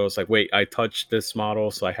constantly I was like, wait, I touched this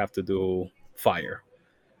model, so I have to do fire.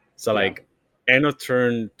 So Yeah. like end of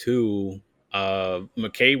turn 2,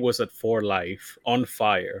 McKay was at 4 life on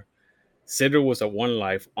fire. Sitter was at 1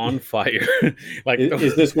 life on fire. Like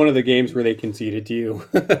Is this one of the games where they conceded to you?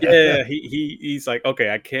 yeah, he's like,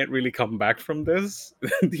 okay, I can't really come back from this.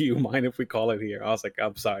 Do you mind if we call it here? I was like,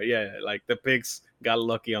 I'm sorry. Yeah, like the pigs got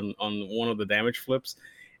lucky on one of the damage flips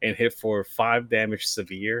and hit for 5 damage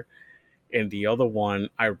severe, and the other one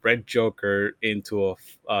I red Joker into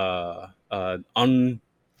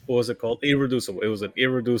what was it called? Irreducible. It was an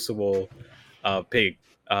irreducible pig,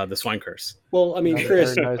 the swine curse. Well, I mean, Not a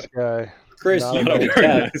Chris, very nice guy. Chris, Not you a know Not a very very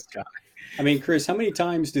that. nice guy. I mean, Chris, how many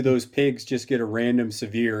times do those pigs just get a random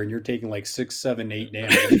severe and you're taking like 6, 7, 8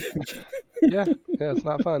 damage? Yeah, it's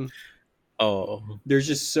not fun. Oh, There's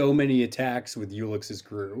just so many attacks with Ulix's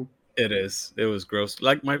crew. it is. It was gross.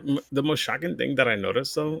 Like the most shocking thing that I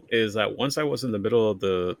noticed though is that once I was in the middle of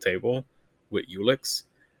the table with Ulix,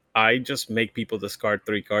 I just make people discard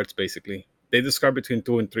 3 cards. Basically, they discard between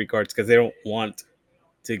 2 and 3 cards because they don't want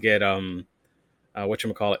to get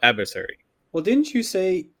whatchamacallit, adversary. Well, didn't you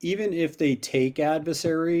say even if they take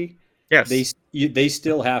adversary, Yes, they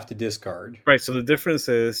still have to discard? right. So the difference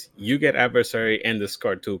is you get adversary and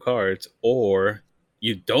discard 2 cards, or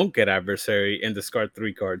you don't get adversary and discard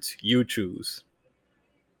 3 cards. You choose.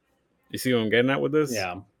 You see what I'm getting at with this?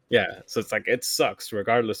 Yeah. Yeah. So it's like it sucks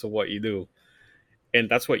regardless of what you do. And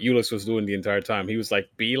that's what Ulyx was doing the entire time. He was like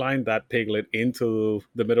beeline that piglet into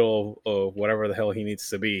the middle of whatever the hell he needs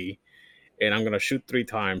to be. And I'm going to shoot 3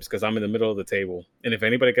 times because I'm in the middle of the table. And if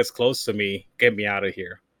anybody gets close to me, get me out of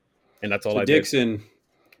here. And that's all So I did. Dixon,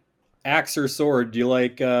 axe or sword? Do you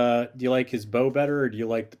like his bow better, or do you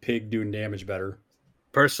like the pig doing damage better?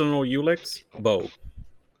 Personal Ulyx, bow.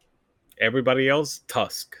 Everybody else,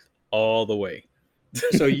 tusk all the way.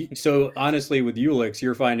 So honestly, with Ulyx,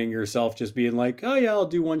 you're finding yourself just being like, oh yeah, I'll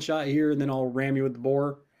do one shot here, and then I'll ram you with the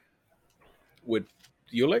boar. With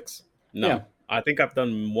Ulyx? No. Yeah. I think I've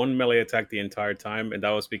done 1 melee attack the entire time, and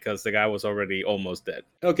that was because the guy was already almost dead.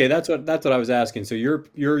 Okay, that's what I was asking. So you're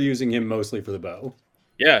using him mostly for the bow.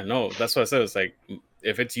 Yeah, no, that's what I said. It's like,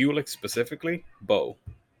 if it's Ulyx specifically, bow.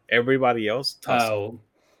 Everybody else, tusk. Oh,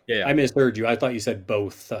 Yeah. I misheard you. I thought you said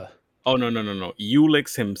both. Oh, no.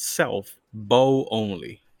 Ulyx himself, bow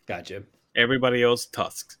only. Gotcha. Everybody else,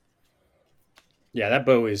 tusks. Yeah, that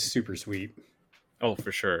bow is super sweet. Oh,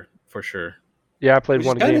 for sure. For sure. Yeah, I played Which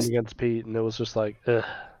one kinda game s- against Pete, and it was just like, ugh.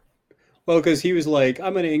 Well, because he was like,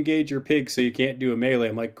 I'm going to engage your pig so you can't do a melee.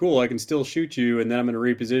 I'm like, cool, I can still shoot you, and then I'm going to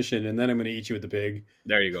reposition, and then I'm going to eat you with the pig.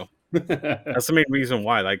 There you go. That's the main reason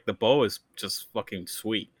why. Like, the bow is just fucking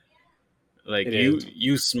sweet. Like, It you is.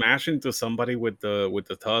 you smash into somebody with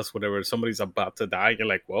the tusk, whatever, somebody's about to die, you're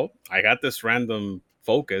like, well, I got this random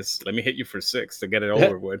focus. Let me hit you for 6 to get it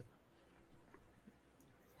over with.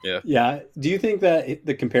 Yeah. Yeah. Do you think that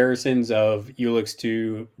the comparisons of Ulyx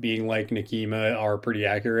to being like Nekima are pretty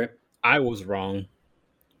accurate? I was wrong.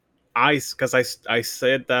 Because I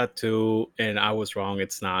said that too, and I was wrong.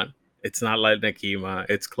 It's not. It's not like Nekima.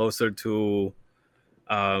 It's closer to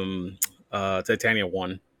Titania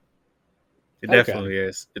 1. It Okay. definitely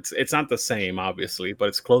is. It's not the same, obviously, but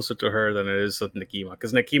it's closer to her than it is with Nekima.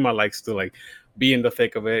 Because Nekima likes to like be in the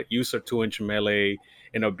thick of it, use her 2-inch melee,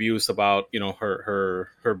 and abuse about her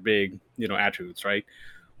big attributes, right?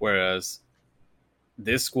 Whereas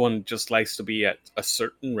this one just likes to be at a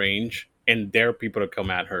certain range and dare people to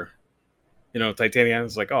come at her. Titania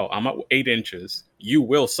is like, oh, I'm at 8 inches. You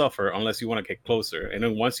will suffer unless you want to get closer. And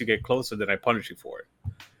then once you get closer, then I punish you for it.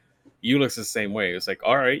 Ulyx the same way. It's like,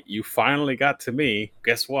 all right, you finally got to me.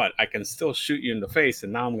 Guess what? I can still shoot you in the face,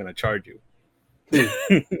 and now I'm going to charge you.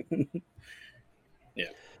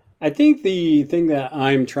 I think the thing that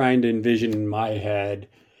I'm trying to envision in my head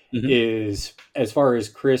Mhm. is, as far as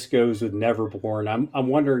Chris goes with Neverborn, I'm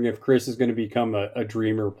wondering if Chris is going to become a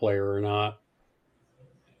Dreamer player or not.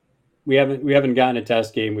 We haven't gotten a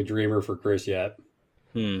test game with Dreamer for Chris yet.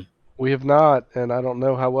 We have not, and I don't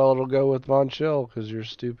know how well it'll go with Von Schill because your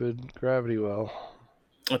stupid gravity well.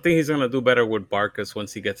 I think he's going to do better with Barkus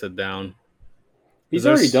once he gets it down. He's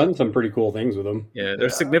There's- already done some pretty cool things with him. Yeah,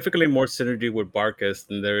 there's significantly more synergy with Barkus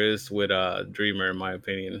than there is with Dreamer, in my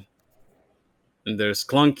opinion. And there's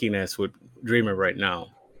clunkiness with Dreamer right now.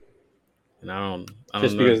 And I don't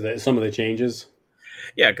Just know. because of some of the changes.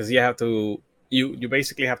 Yeah, because you have to you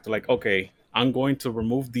basically have to like, okay, I'm going to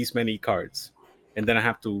remove these many cards, and then I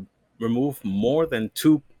have to remove more than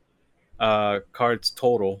 2 cards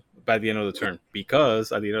total by the end of the turn,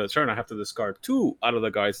 because at the end of the turn I have to discard 2 out of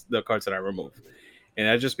the cards that I remove, and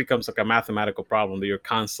that just becomes like a mathematical problem that you're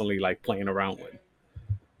constantly like playing around with.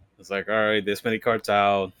 It's like, all right, this many cards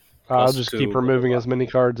out. I'll plus just 2, keep blah, blah, removing blah. as many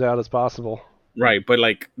cards out as possible. Right, but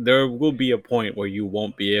like there will be a point where you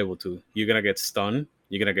won't be able to. You're gonna get stunned.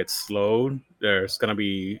 You're gonna get slowed. There's gonna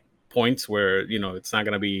be points where it's not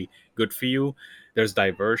gonna be good for you. There's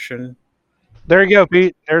diversion. There you go,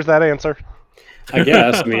 Pete. There's that answer. I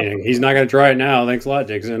guess. I mean, he's not going to try it now. Thanks a lot,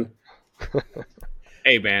 Dixon.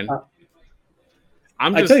 Hey man,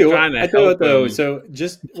 I'm I just tell you trying what. to I tell you what, help though. him.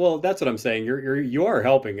 So that's what I'm saying. You are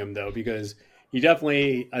helping him though, because he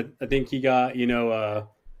definitely. I think he got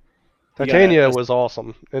Titania a- was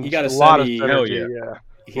awesome. And you got a lot of semi- Hell synergy, yeah. yeah.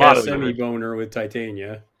 he Lot had a of semi synergy. boner with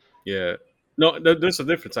Titania. Yeah, no, there's a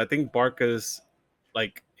difference. I think Barkas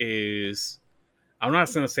is. I'm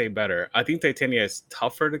not gonna say better. I think Titania is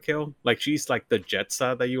tougher to kill. Like she's like the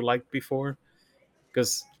Jetsa that you liked before.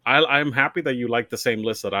 Because I'm happy that you like the same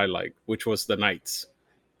list that I like, which was the Knights.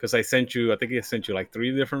 Because I think I sent you like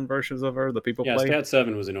 3 different versions of her. The people Yeah, play. Stat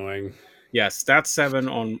 7 was annoying. Yeah, stat 7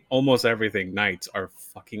 on almost everything. Knights are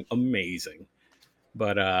fucking amazing.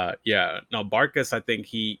 But no, Barkas, I think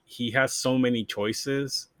he has so many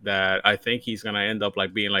choices that I think he's gonna end up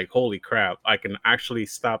like being like, holy crap, I can actually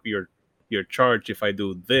stop your charge if I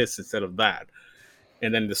do this instead of that.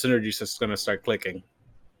 And then the synergy's just gonna start clicking.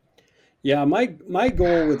 Yeah, my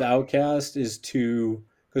goal with Outcast is to,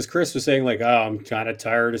 because Chris was saying like, oh, I'm kind of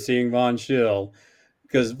tired of seeing Von Schill.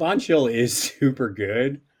 because Von Schill is super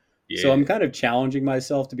good. Yeah. So I'm kind of challenging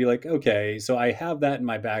myself to be like, okay, so I have that in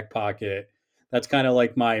my back pocket. That's kind of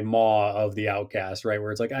like my maw of the Outcast, right?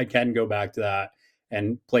 Where it's like I can go back to that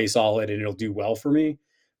and play solid and it'll do well for me.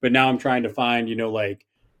 But now I'm trying to find, like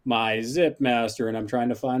my Zip Master, and I'm trying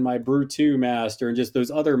to find my Brew 2 Master, and just those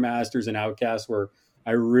other masters in Outcast where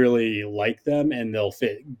I really like them and they'll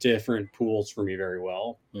fit different pools for me very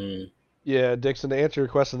well. Yeah, Dixon, to answer your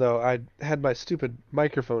question though, I had my stupid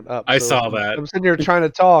microphone up. I so saw that. I'm sitting here trying to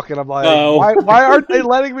talk, and I'm like, Oh. why aren't they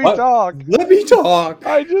letting me What? talk? Let me talk.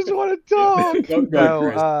 I just want to talk. Go,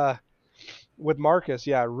 Chris. With Marcus,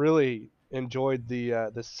 yeah, I really enjoyed the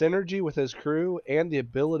synergy with his crew and the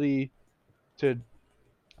ability to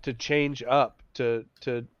change up to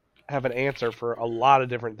have an answer for a lot of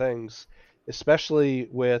different things, especially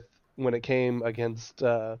with when it came against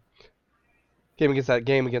that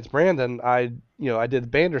game against Brandon. I did the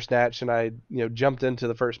Bandersnatch and I jumped into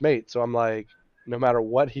the first mate, so I'm like, no matter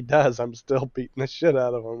what he does, I'm still beating the shit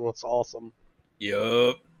out of him. It was awesome.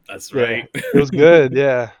 Yup, that's Yeah, right. it was good.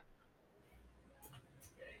 Yeah.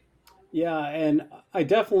 Yeah, and I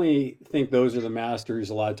definitely think those are the masters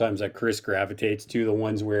a lot of times that Chris gravitates to, the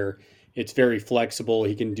ones where it's very flexible.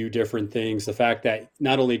 He can do different things. The fact that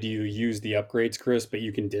not only do you use the upgrades, Chris, but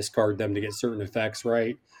you can discard them to get certain effects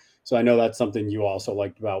right. So I know that's something you also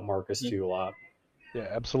liked about Marcus too a lot. Yeah,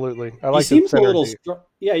 absolutely. I He like his seems a little, synergy.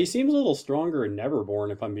 he seems a little stronger in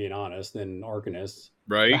Neverborn, if I'm being honest, than Arcanist.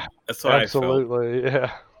 Right? That's what I felt. Absolutely,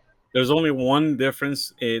 yeah. There's only one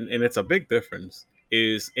difference, and it's a big difference,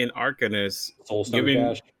 is in Arcanist, Soulstone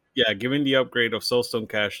Cash. giving the upgrade of Soulstone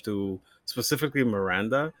Cash to specifically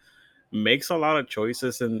Miranda makes a lot of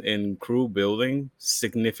choices in crew building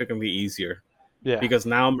significantly easier. Yeah. Because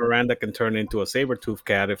now Miranda can turn into a Sabertooth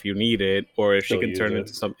cat if you need it, or if she Still can use turn it.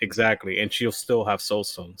 into some exactly, and she'll still have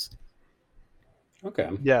Soulstones. Okay,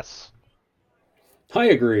 Yes. I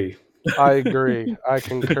agree. I agree. I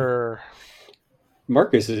concur.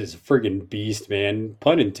 Marcus is a friggin' beast, man.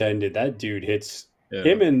 Pun intended. That dude hits Yeah.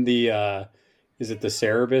 him and the is it the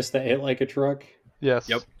Cerebus that hit like a truck? Yes.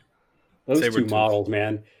 Yep. Those two Sabertooth. models,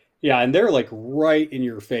 man. Yeah, and they're like right in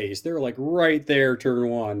your face. They're like right there, turn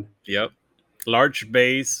one. Yep. Large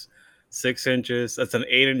base, 6 inches. That's an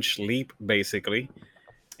 8-inch leap, basically.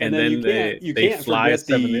 And, And then then you they can't fly forget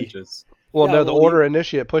 7 the- inches. Well, Yeah, no, the well, order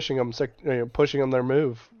initiate pushing them their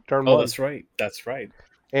move turn Oh, one. that's right. That's right.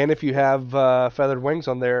 And if you have feathered wings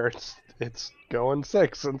on there, it's going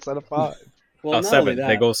 6 instead of 5. Well, not 7. only that,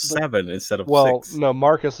 They go but- 7 instead of Well, 6. no,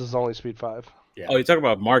 Marcus is only speed 5. Yeah. Oh, you're talking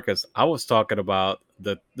about Marcus. I was talking about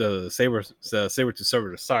the Saber to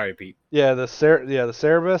Cerberus. Sorry, Pete. Yeah, the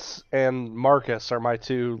Cerebus and Marcus are my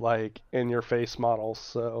two like in your face models.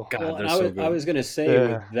 So God, Well, they're I so was, good. I was gonna say Yeah.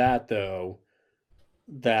 with that though,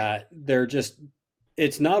 that they're just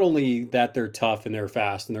it's not only that they're tough and they're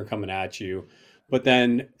fast and they're coming at you, but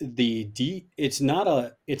then it's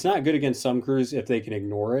not good against some crews if they can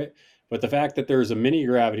ignore it. But the fact that there's a mini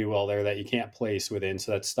gravity well there that you can't place within,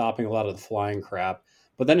 so that's stopping a lot of the flying crap.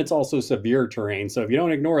 But then it's also severe terrain. So if you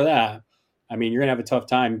don't ignore that, I mean, you're gonna have a tough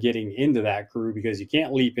time getting into that crew because you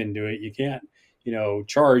can't leap into it. You can't,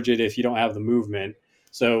 charge it if you don't have the movement.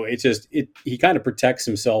 So he kind of protects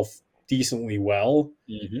himself decently well.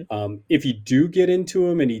 Mhm. If you do get into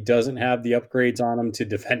him and he doesn't have the upgrades on him to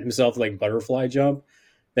defend himself like butterfly jump,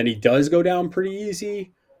 then he does go down pretty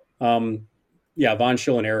easy. Yeah, Von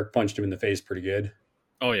Schill and Eric punched him in the face pretty good.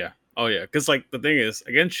 Oh yeah. Because the thing is,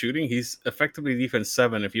 against shooting, he's effectively defense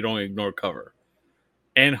 7 if you don't ignore cover,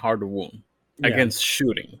 and hard to wound Yeah. against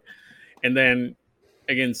shooting. And then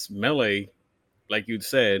against melee, like you'd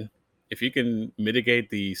said, if you can mitigate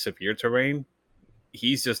the severe terrain,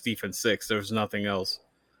 he's just defense 6. There's nothing else.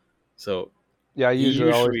 So yeah, I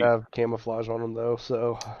usually always Usually- have camouflage on them though.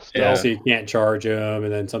 So still, Yeah. So you can't charge him,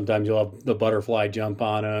 and then sometimes you'll have the butterfly jump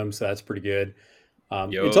on him, so that's pretty good.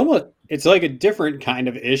 Yup. It's like a different kind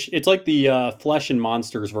of ish. It's like the Flesh and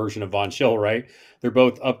Monsters version of Von Schill, right? They're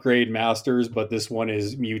both upgrade masters, but this one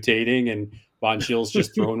is mutating, and Von Schill's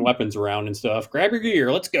just throwing weapons around and stuff. Grab your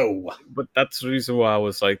gear, let's go. but that's the reason why I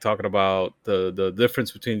was talking about the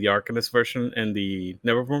difference between the Arcanist version and the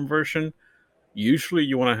Neverborn version. Usually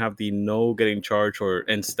you want to have the no getting charged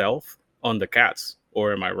and stealth on the cats,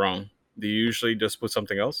 or am I wrong? Do you usually just put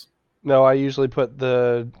something else? no, I usually put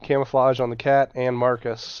the camouflage on the cat and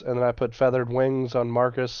Marcus, and then I put feathered wings on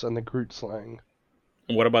Marcus and the Groot slang.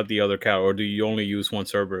 And what about the other cat, or do you only use one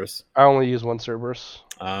Cerberus? I only use one Cerberus.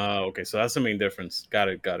 Okay, so that's the main difference. Got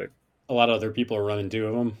it. A lot of other people are running 2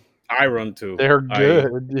 of them. I run 2. They're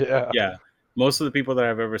good. Yeah. Yeah, most of the people that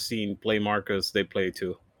I've ever seen play Marcus, they play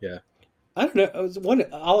 2. Yeah. I don't know.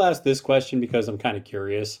 I'll ask this question because I'm kind of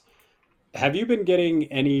curious. Have you been getting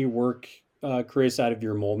any work, Chris, out of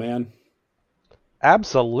your mole man?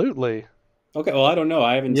 Absolutely. Okay, well, I don't know.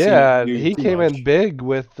 I haven't seen it Yeah, do he too came in much. big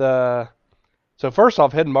with so first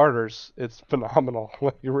off, Hidden Martyrs, it's phenomenal.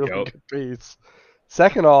 Like a really Yep. good piece.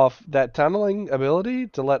 Second off, that tunneling ability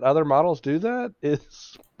to let other models do that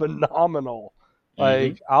is phenomenal. Mhm.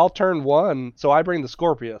 Like I'll turn one, so I bring the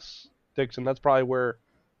Scorpius, Dixon. That's probably where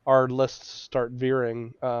our lists start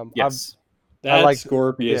veering. Yes. I That like,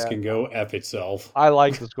 Scorpius yeah, can go F itself. I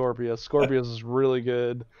like the Scorpius. Scorpius is really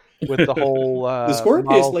good with the whole The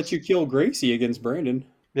Scorpius lets models. you kill Gracie against Brandon.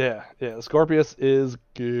 Yeah, yeah, the Scorpius is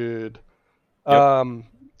good. Yep.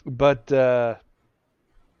 But oh,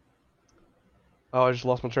 I just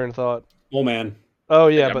lost my train of thought. Mole man. Oh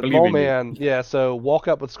Like, yeah, I but believe Mole in you. Man, yeah. So walk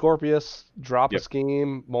up with Scorpius, drop a Yep.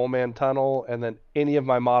 scheme, Mole Man tunnel, and then any of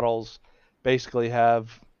my models basically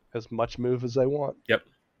have as much move as they want. Yep.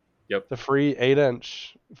 Yep. The free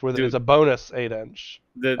 8-inch it's Dude, a bonus 8-inch.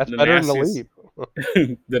 the That's the better than the nastiest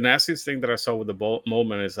leap. the nastiest thing that I saw with the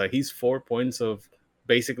moment is like he's 4 points of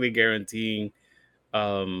basically guaranteeing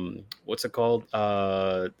what's it called?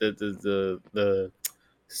 The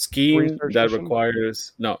scheme Research that mission.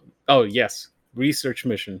 requires no oh yes, research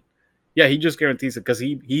mission. Yeah, he just guarantees it because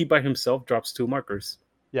he by himself drops 2 markers.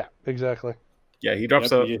 Yeah, exactly. Yeah, he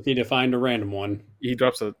drops Yep, you just need to find a random one.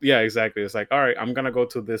 yeah, exactly. It's like, all right, I'm gonna go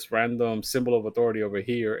to this random symbol of authority over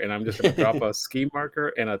here, and I'm just gonna drop a ski marker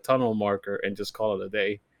and a tunnel marker and just call it a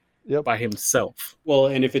day Yep. by himself. Well,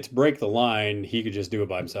 and if it's break the line, he could just do it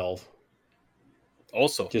by himself.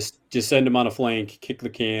 Also, Just send him on a flank, kick the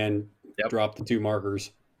can, yep, drop the 2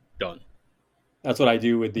 markers. done. That's what I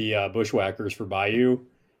do with the bushwhackers for Bayou.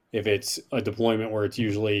 If it's a deployment where it's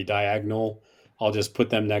usually diagonal, I'll just put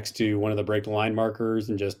them next to one of the break the line markers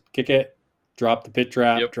and just kick it, drop the pit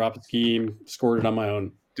trap, Yep. drop the scheme, scored it on my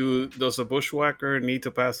own Does a bushwhacker need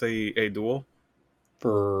to pass a duel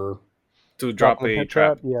for. to drop Dropping the a pit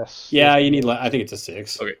trap? trap. Yes. Yeah, yes, you it need. is. I think it's a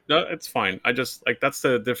 6. Okay, no, it's fine. I just like that's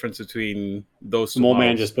the difference between those The two mole man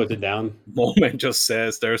models. just puts it down. Mole Man just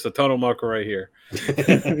says there's a tunnel marker right here.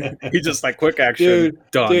 He just like quick action, dude,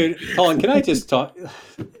 done. dude, Colin, can I just talk?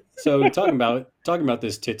 So talking about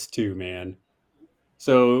this tits too, man.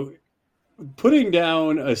 So putting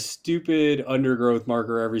down a stupid undergrowth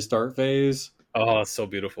marker every start phase, Oh, so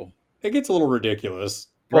beautiful. it gets a little ridiculous.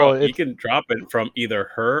 Bro, Well, you it's can drop it from either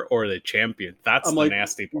her or the champion. That's I'm the like,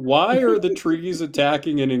 nasty part. why are the trees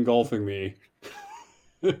attacking and engulfing me?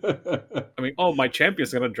 I mean, oh, my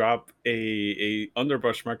champion's gonna drop a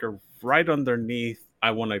underbrush marker right underneath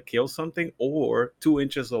I want to kill something, or 2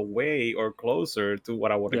 inches away or closer to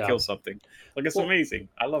what I want to Yeah. kill something. Like it's Well- amazing.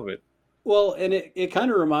 I love it. Well, and it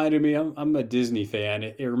kind of reminded me. I'm a Disney fan.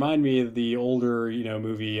 It reminded me of the older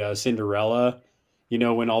movie Cinderella.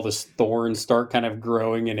 When all the thorns start kind of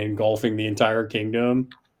growing and engulfing the entire kingdom.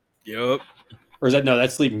 Yep. Or is that no?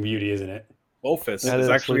 That's Sleeping Beauty, isn't it? Both is. that It's is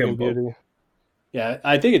actually Sleeping in both. Beauty. Yeah,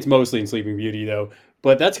 I think it's mostly in Sleeping Beauty though.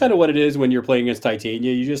 But that's kind of what it is when you're playing against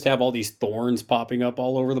Titania. You just have all these thorns popping up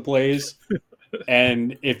all over the place.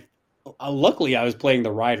 And if luckily I was playing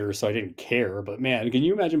the rider, so I didn't care. But man, can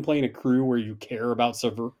you imagine playing a crew where you care about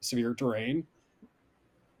severe terrain?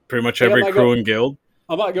 Pretty much Like, every I'm not crew in guild.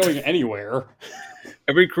 I'm not going anywhere.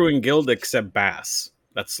 Every crew in guild except Bass.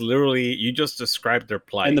 That's literally you just described their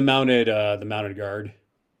plight. And the mounted guard.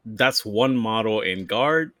 That's one model in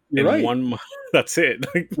guard. You're and right. one that's it.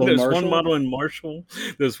 Like, Well, there's Marshall? one model in Marshall.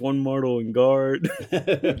 There's one model in guard.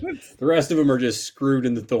 The rest of them are just screwed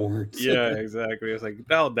in the thorns. Yeah, exactly. It's like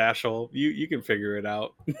Dashel, you can figure it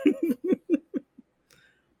out.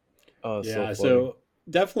 Oh, Yeah, so so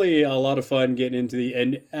definitely a lot of fun getting into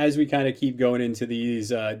and as we kind of keep going into these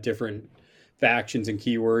different factions and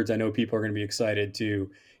keywords, I know people are going to be excited to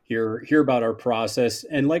hear about our process.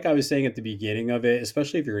 And like I was saying at the beginning of it,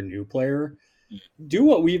 especially if you're a new player, do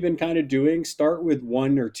what we've been kind of doing. Start with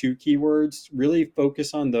 1 or 2 keywords, really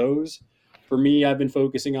focus on those. For me, I've been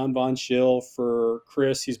focusing on Von Schill. For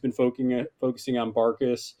Chris, he's been focusing on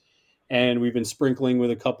Barkus. And we've been sprinkling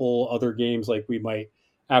with a couple other games like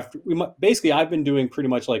basically I've been doing pretty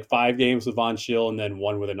much like 5 games with Von Schill and then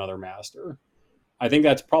 1 with another master. I think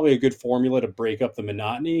that's probably a good formula to break up the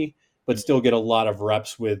monotony, but still get a lot of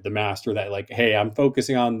reps with the master that like, hey, I'm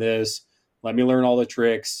focusing on this. Let me learn all the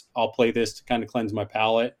tricks. I'll play this to kind of cleanse my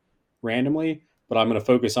palate randomly, but I'm going to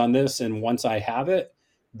focus on this. And once I have it,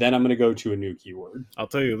 then I'm going to go to a new keyword. I'll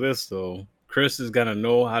tell you this though, Chris is gonna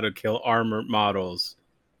know how to kill armored models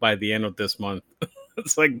by the end of this month.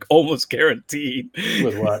 It's like almost guaranteed.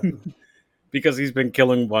 With what? Because he's been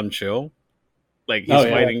killing Von Chill. Like Oh, he's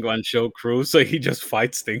yeah. fighting on show crew, so he just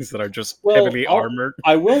fights things that are just Well, heavily armored.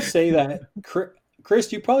 I will say that,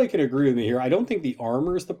 Chris, you probably could agree with me here. I don't think the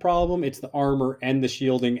armor is the problem. It's the armor and the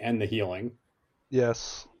shielding and the healing.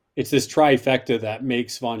 Yes. It's this trifecta that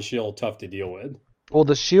makes Von Schill tough to deal with. Well,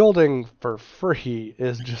 the shielding for free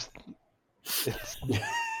is just. It's,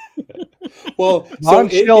 Well, Von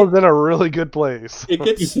Schill is in a really good place.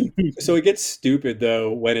 it gets stupid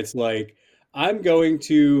though when it's like, I'm going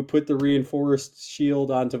to put the reinforced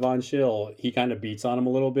shield onto Von Schill. He kind of beats on him a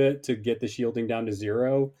little bit to get the shielding down to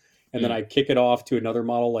 0. And then I kick it off to another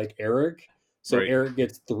model like Eric. So Right. Eric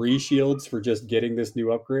gets 3 shields for just getting this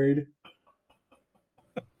new upgrade.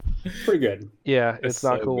 Pretty good. Yeah, It's it's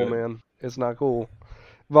not so cool, good. man. It's not cool.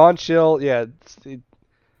 Von Schill, yeah.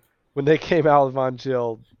 When they came out with Von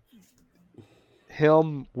Schill,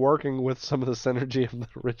 him working with some of the synergy of the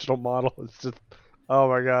original model is just, oh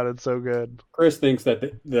my god, it's so good. Chris thinks that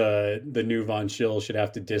the new Von Schill should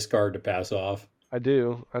have to discard to pass off. I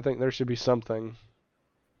do. I think there should be something.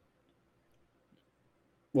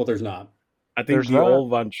 Well, there's not. I think There's the not? old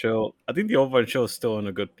Von Schill. I think the old Von Schill is still in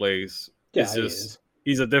a good place. Yeah, It's he just is.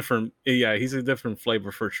 he's a different. Yeah, he's a different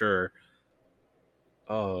flavor for sure.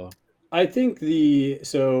 Oh, I think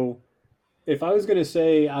so if I was going to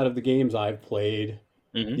say out of the games I've played,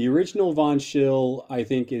 Mhm. the original Von Schill I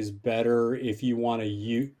think is better if you want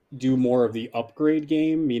to do more of the upgrade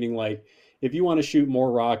game, meaning like if you want to shoot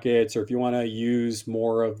more rockets or if you want to use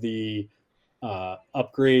more of the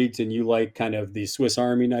upgrades and you like kind of the Swiss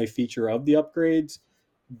Army knife feature of the upgrades,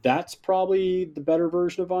 that's probably the better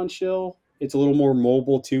version of Von Schill. It's a little more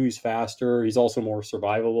mobile too. He's faster. He's also more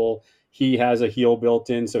survivable. He has a heal built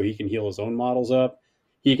in, so he can heal his own models up.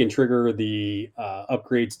 He can trigger the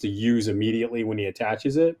upgrades to use immediately when he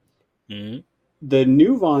attaches it. Mhm. The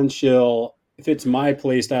new Von Schill fits my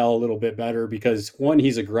playstyle a little bit better because one,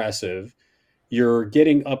 he's aggressive. You're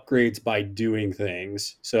getting upgrades by doing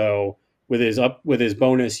things. So with his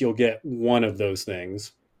bonus, you'll get one of those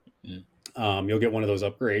things. You'll get one of those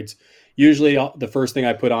upgrades. Usually, the first thing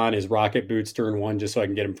I put on is rocket boots turn 1, just so I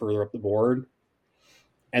can get him further up the board.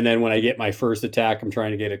 And then when I get my first attack, I'm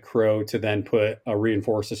trying to get a crow to then put a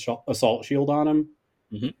reinforced assault shield on him.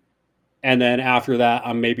 Mhm. And then after that,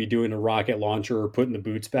 I'm maybe doing a rocket launcher or putting the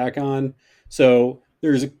boots back on. So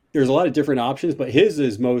there's a lot of different options, but his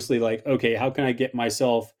is mostly like, okay, how can I get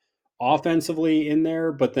myself offensively in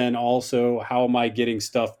there, but then also how am I getting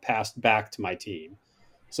stuff passed back to my team?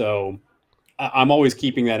 So I'm always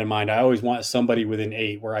keeping that in mind. I always want somebody within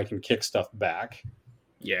 8 where I can kick stuff back.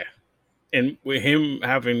 Yeah, and with him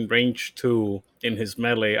having range 2 in his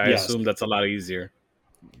melee, I Yes. assume that's a lot easier.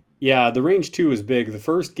 Yeah, the range 2 is big. The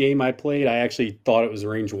first game I played, I actually thought it was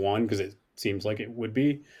range 1 because it seems like it would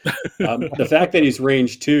be. The fact that he's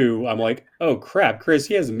range 2, I'm like, oh crap, Chris,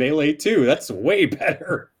 he has melee 2. That's way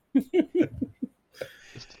better.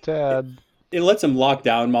 Just a tad. It lets him lock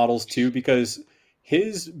down models too because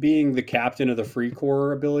his being the captain of the free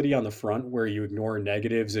core ability on the front where you ignore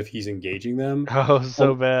negatives if he's engaging them Oh,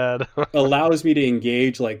 so bad. allows me to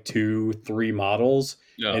engage like 2-3 models.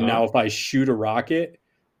 Uh-huh. And now if I shoot a rocket,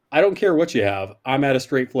 I don't care what you have. I'm at a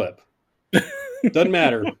straight flip. Doesn't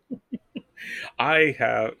matter. I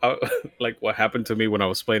have like what happened to me when I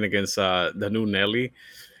was playing against the new Nelly.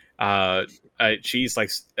 She's like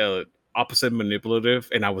opposite manipulative,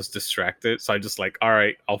 and I was distracted, so I just like, all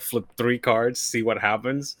right, I'll flip 3 cards, see what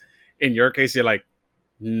happens. In your case, you're like,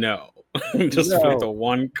 no, just flip the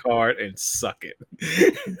 1 card and suck it.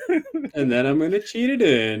 And then I'm going to cheat it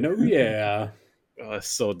in. Oh, yeah. Oh, it's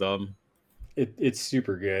so dumb. It's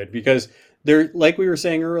super good because there, like we were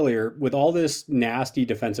saying earlier, with all this nasty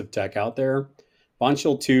defensive tech out there, Von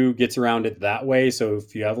Schill 2 gets around it that way. So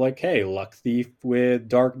if you have like, hey, Luck Thief with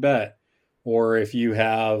Dark Bet, or if you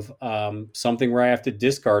have something where I have to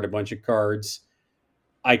discard a bunch of cards,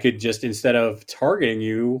 I could just, instead of targeting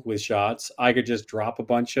you with shots, I could just drop a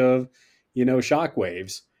bunch of,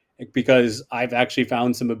 shockwaves, because I've actually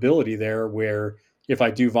found some ability there where if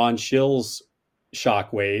I do Von Schill's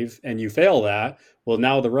shockwave and you fail that, well,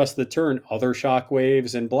 now the rest of the turn, other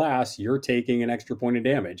shockwaves and blasts, you're taking an extra point of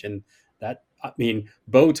damage. And that, I mean,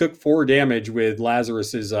 Bo took 4 damage with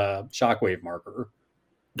Lazarus's shockwave marker.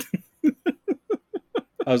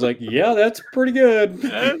 I was like, yeah, that's pretty good.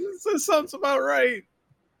 That sounds about right.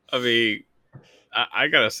 I mean, I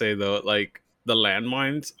gotta say though, like the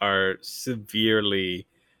landmines are severely,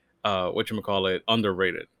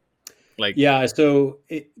 underrated. Like, Yeah, so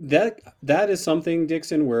that is something,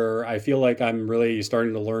 Dixon, where I feel like I'm really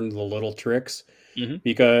starting to learn the little tricks Mhm.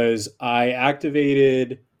 because I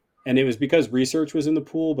activated, and it was because research was in the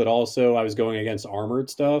pool, but also I was going against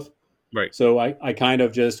armored stuff. Right. So I kind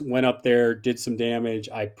of just went up there, did some damage.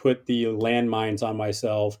 I put the landmines on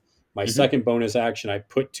myself. My second bonus action, I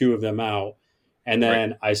put 2 of them out. And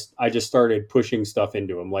then I just started pushing stuff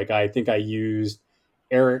into them. Like I think I used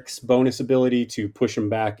Eric's bonus ability to push him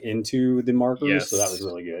back into the markers. So that was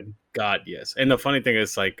really good. God, yes. And the funny thing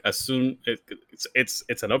is, like, as soon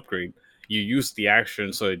it's an upgrade, you use the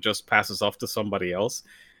action, so it just passes off to somebody else.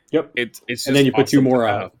 Yep. It's just and then you put 2 awesome more to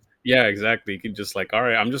out. have. Yeah, exactly. You can just like, all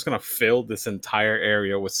right, I'm just gonna fill this entire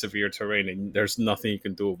area with severe terrain, and there's nothing you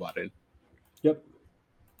can do about it. Yep.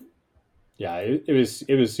 Yeah, it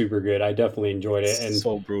was super good. I definitely enjoyed it, and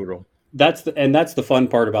so brutal. That's the fun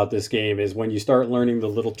part about this game is when you start learning the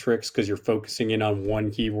little tricks because you're focusing in on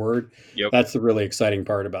one keyword. Yep. That's the really exciting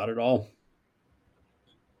part about it all.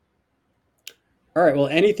 All right. Well,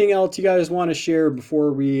 anything else you guys want to share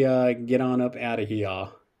before we get on up out of here?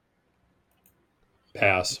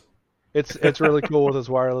 Pass. It's really cool with his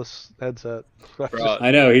wireless headset.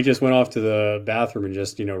 I know he just went off to the bathroom and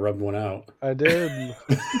just rubbed one out. I did.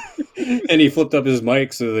 And he flipped up his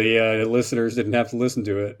mic so the listeners didn't have to listen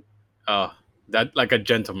to it. That like a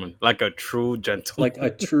gentleman, like a true gentleman, like a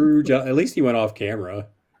true. At least he went off camera.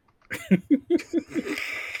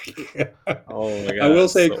 Oh my god! I will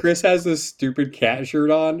say, Chris has this stupid cat shirt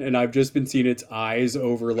on, and I've just been seeing its eyes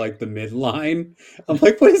over like the midline. I'm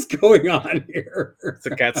like, what is going on here? It's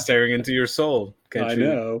a cat staring into your soul. I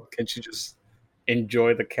know. Can't you just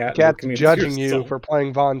enjoy the cat? Cat's judging you for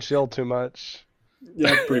playing Von Schill too much.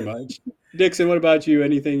 Yeah, pretty much. Dixon, what about you?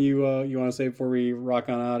 Anything you want to say before we rock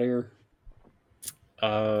on out of here?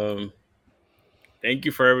 Thank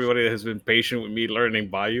you for everybody that has been patient with me learning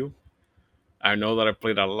Bayou. I know that I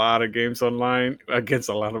played a lot of games online against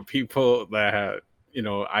a lot of people that had,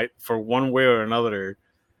 I for one way or another,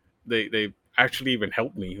 they actually even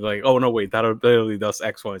helped me. Like, oh no, wait, that literally does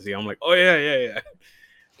X, Y, Z. I'm like, oh yeah.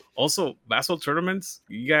 Also, Vassal tournaments,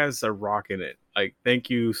 you guys are rocking it. Like, thank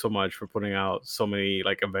you so much for putting out so many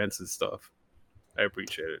like events and stuff. I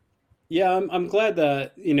appreciate it. Yeah, I'm glad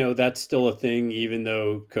that that's still a thing, even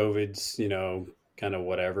though COVID's kind of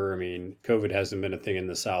whatever. I mean, COVID hasn't been a thing in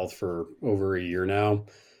the South for over a year now.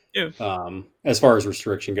 Yeah. As far as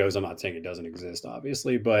restriction goes, I'm not saying it doesn't exist,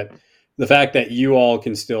 obviously, but the fact that you all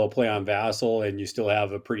can still play on Vassal and you still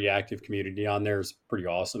have a pretty active community on there is pretty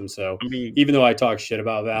awesome. So I mean, even though I talk shit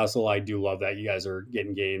about Vassal, I do love that you guys are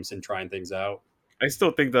getting games and trying things out. I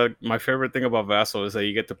still think that my favorite thing about Vassal is that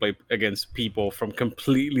you get to play against people from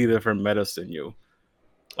completely different metas than you.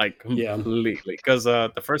 Like, completely. Because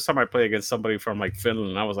the first time I played against somebody from like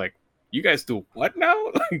Finland, I was like, you guys do what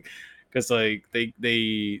now? Because like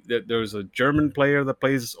there's a German player that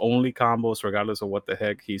plays only combos regardless of what the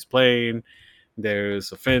heck he's playing.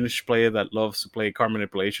 There's a Finnish player that loves to play card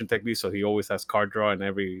manipulation techniques, so he always has card draw in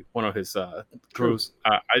every one of his crews.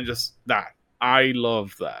 I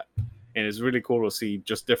love that, and it's really cool to see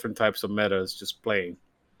just different types of metas just playing.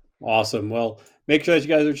 Awesome. Well, make sure that you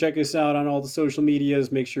guys are checking us out on all the social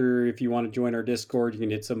medias. Make sure if you want to join our Discord, you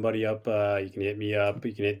can hit somebody up. You can hit me up.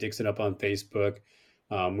 You can hit Dixon up on Facebook.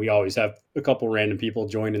 We always have a couple random people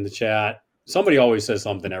join in the chat. Somebody always says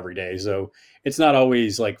something every day. So it's not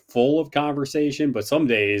always like full of conversation, but some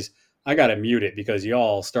days I got to mute it because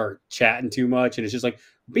y'all start chatting too much. And it's just like,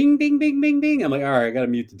 bing, bing, bing, bing, bing. I'm like, all right, I got to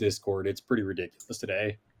mute the Discord. It's pretty ridiculous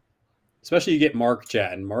today. Especially you get Mark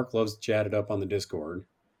chatting. Mark loves to chat it up on the Discord.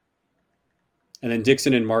 And then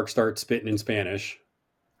Dixon and Mark start spitting in Spanish.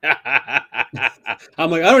 I'm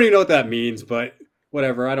like, I don't even know what that means, but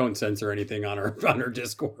whatever. I don't censor anything on our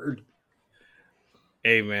Discord.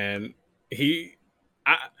 Hey man,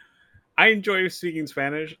 I enjoy speaking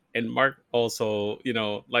Spanish, and Mark also,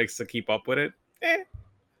 likes to keep up with it.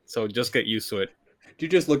 So just get used to it. You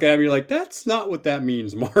just look at me, you're like, that's not what that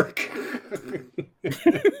means, Mark.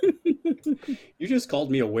 You just called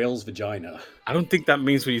me a whale's vagina. I don't think that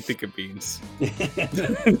means what you think it means.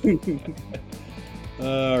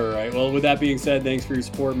 All right. Well, with that being said, thanks for your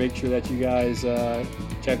support. Make sure that you guys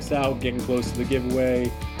check us out. Getting close to the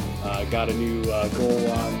giveaway. Got a new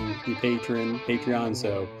goal on the Patreon.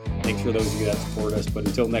 So thanks for those of you that support us. But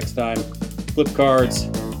until next time, flip cards,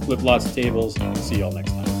 flip lots of tables. See y'all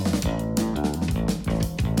next time.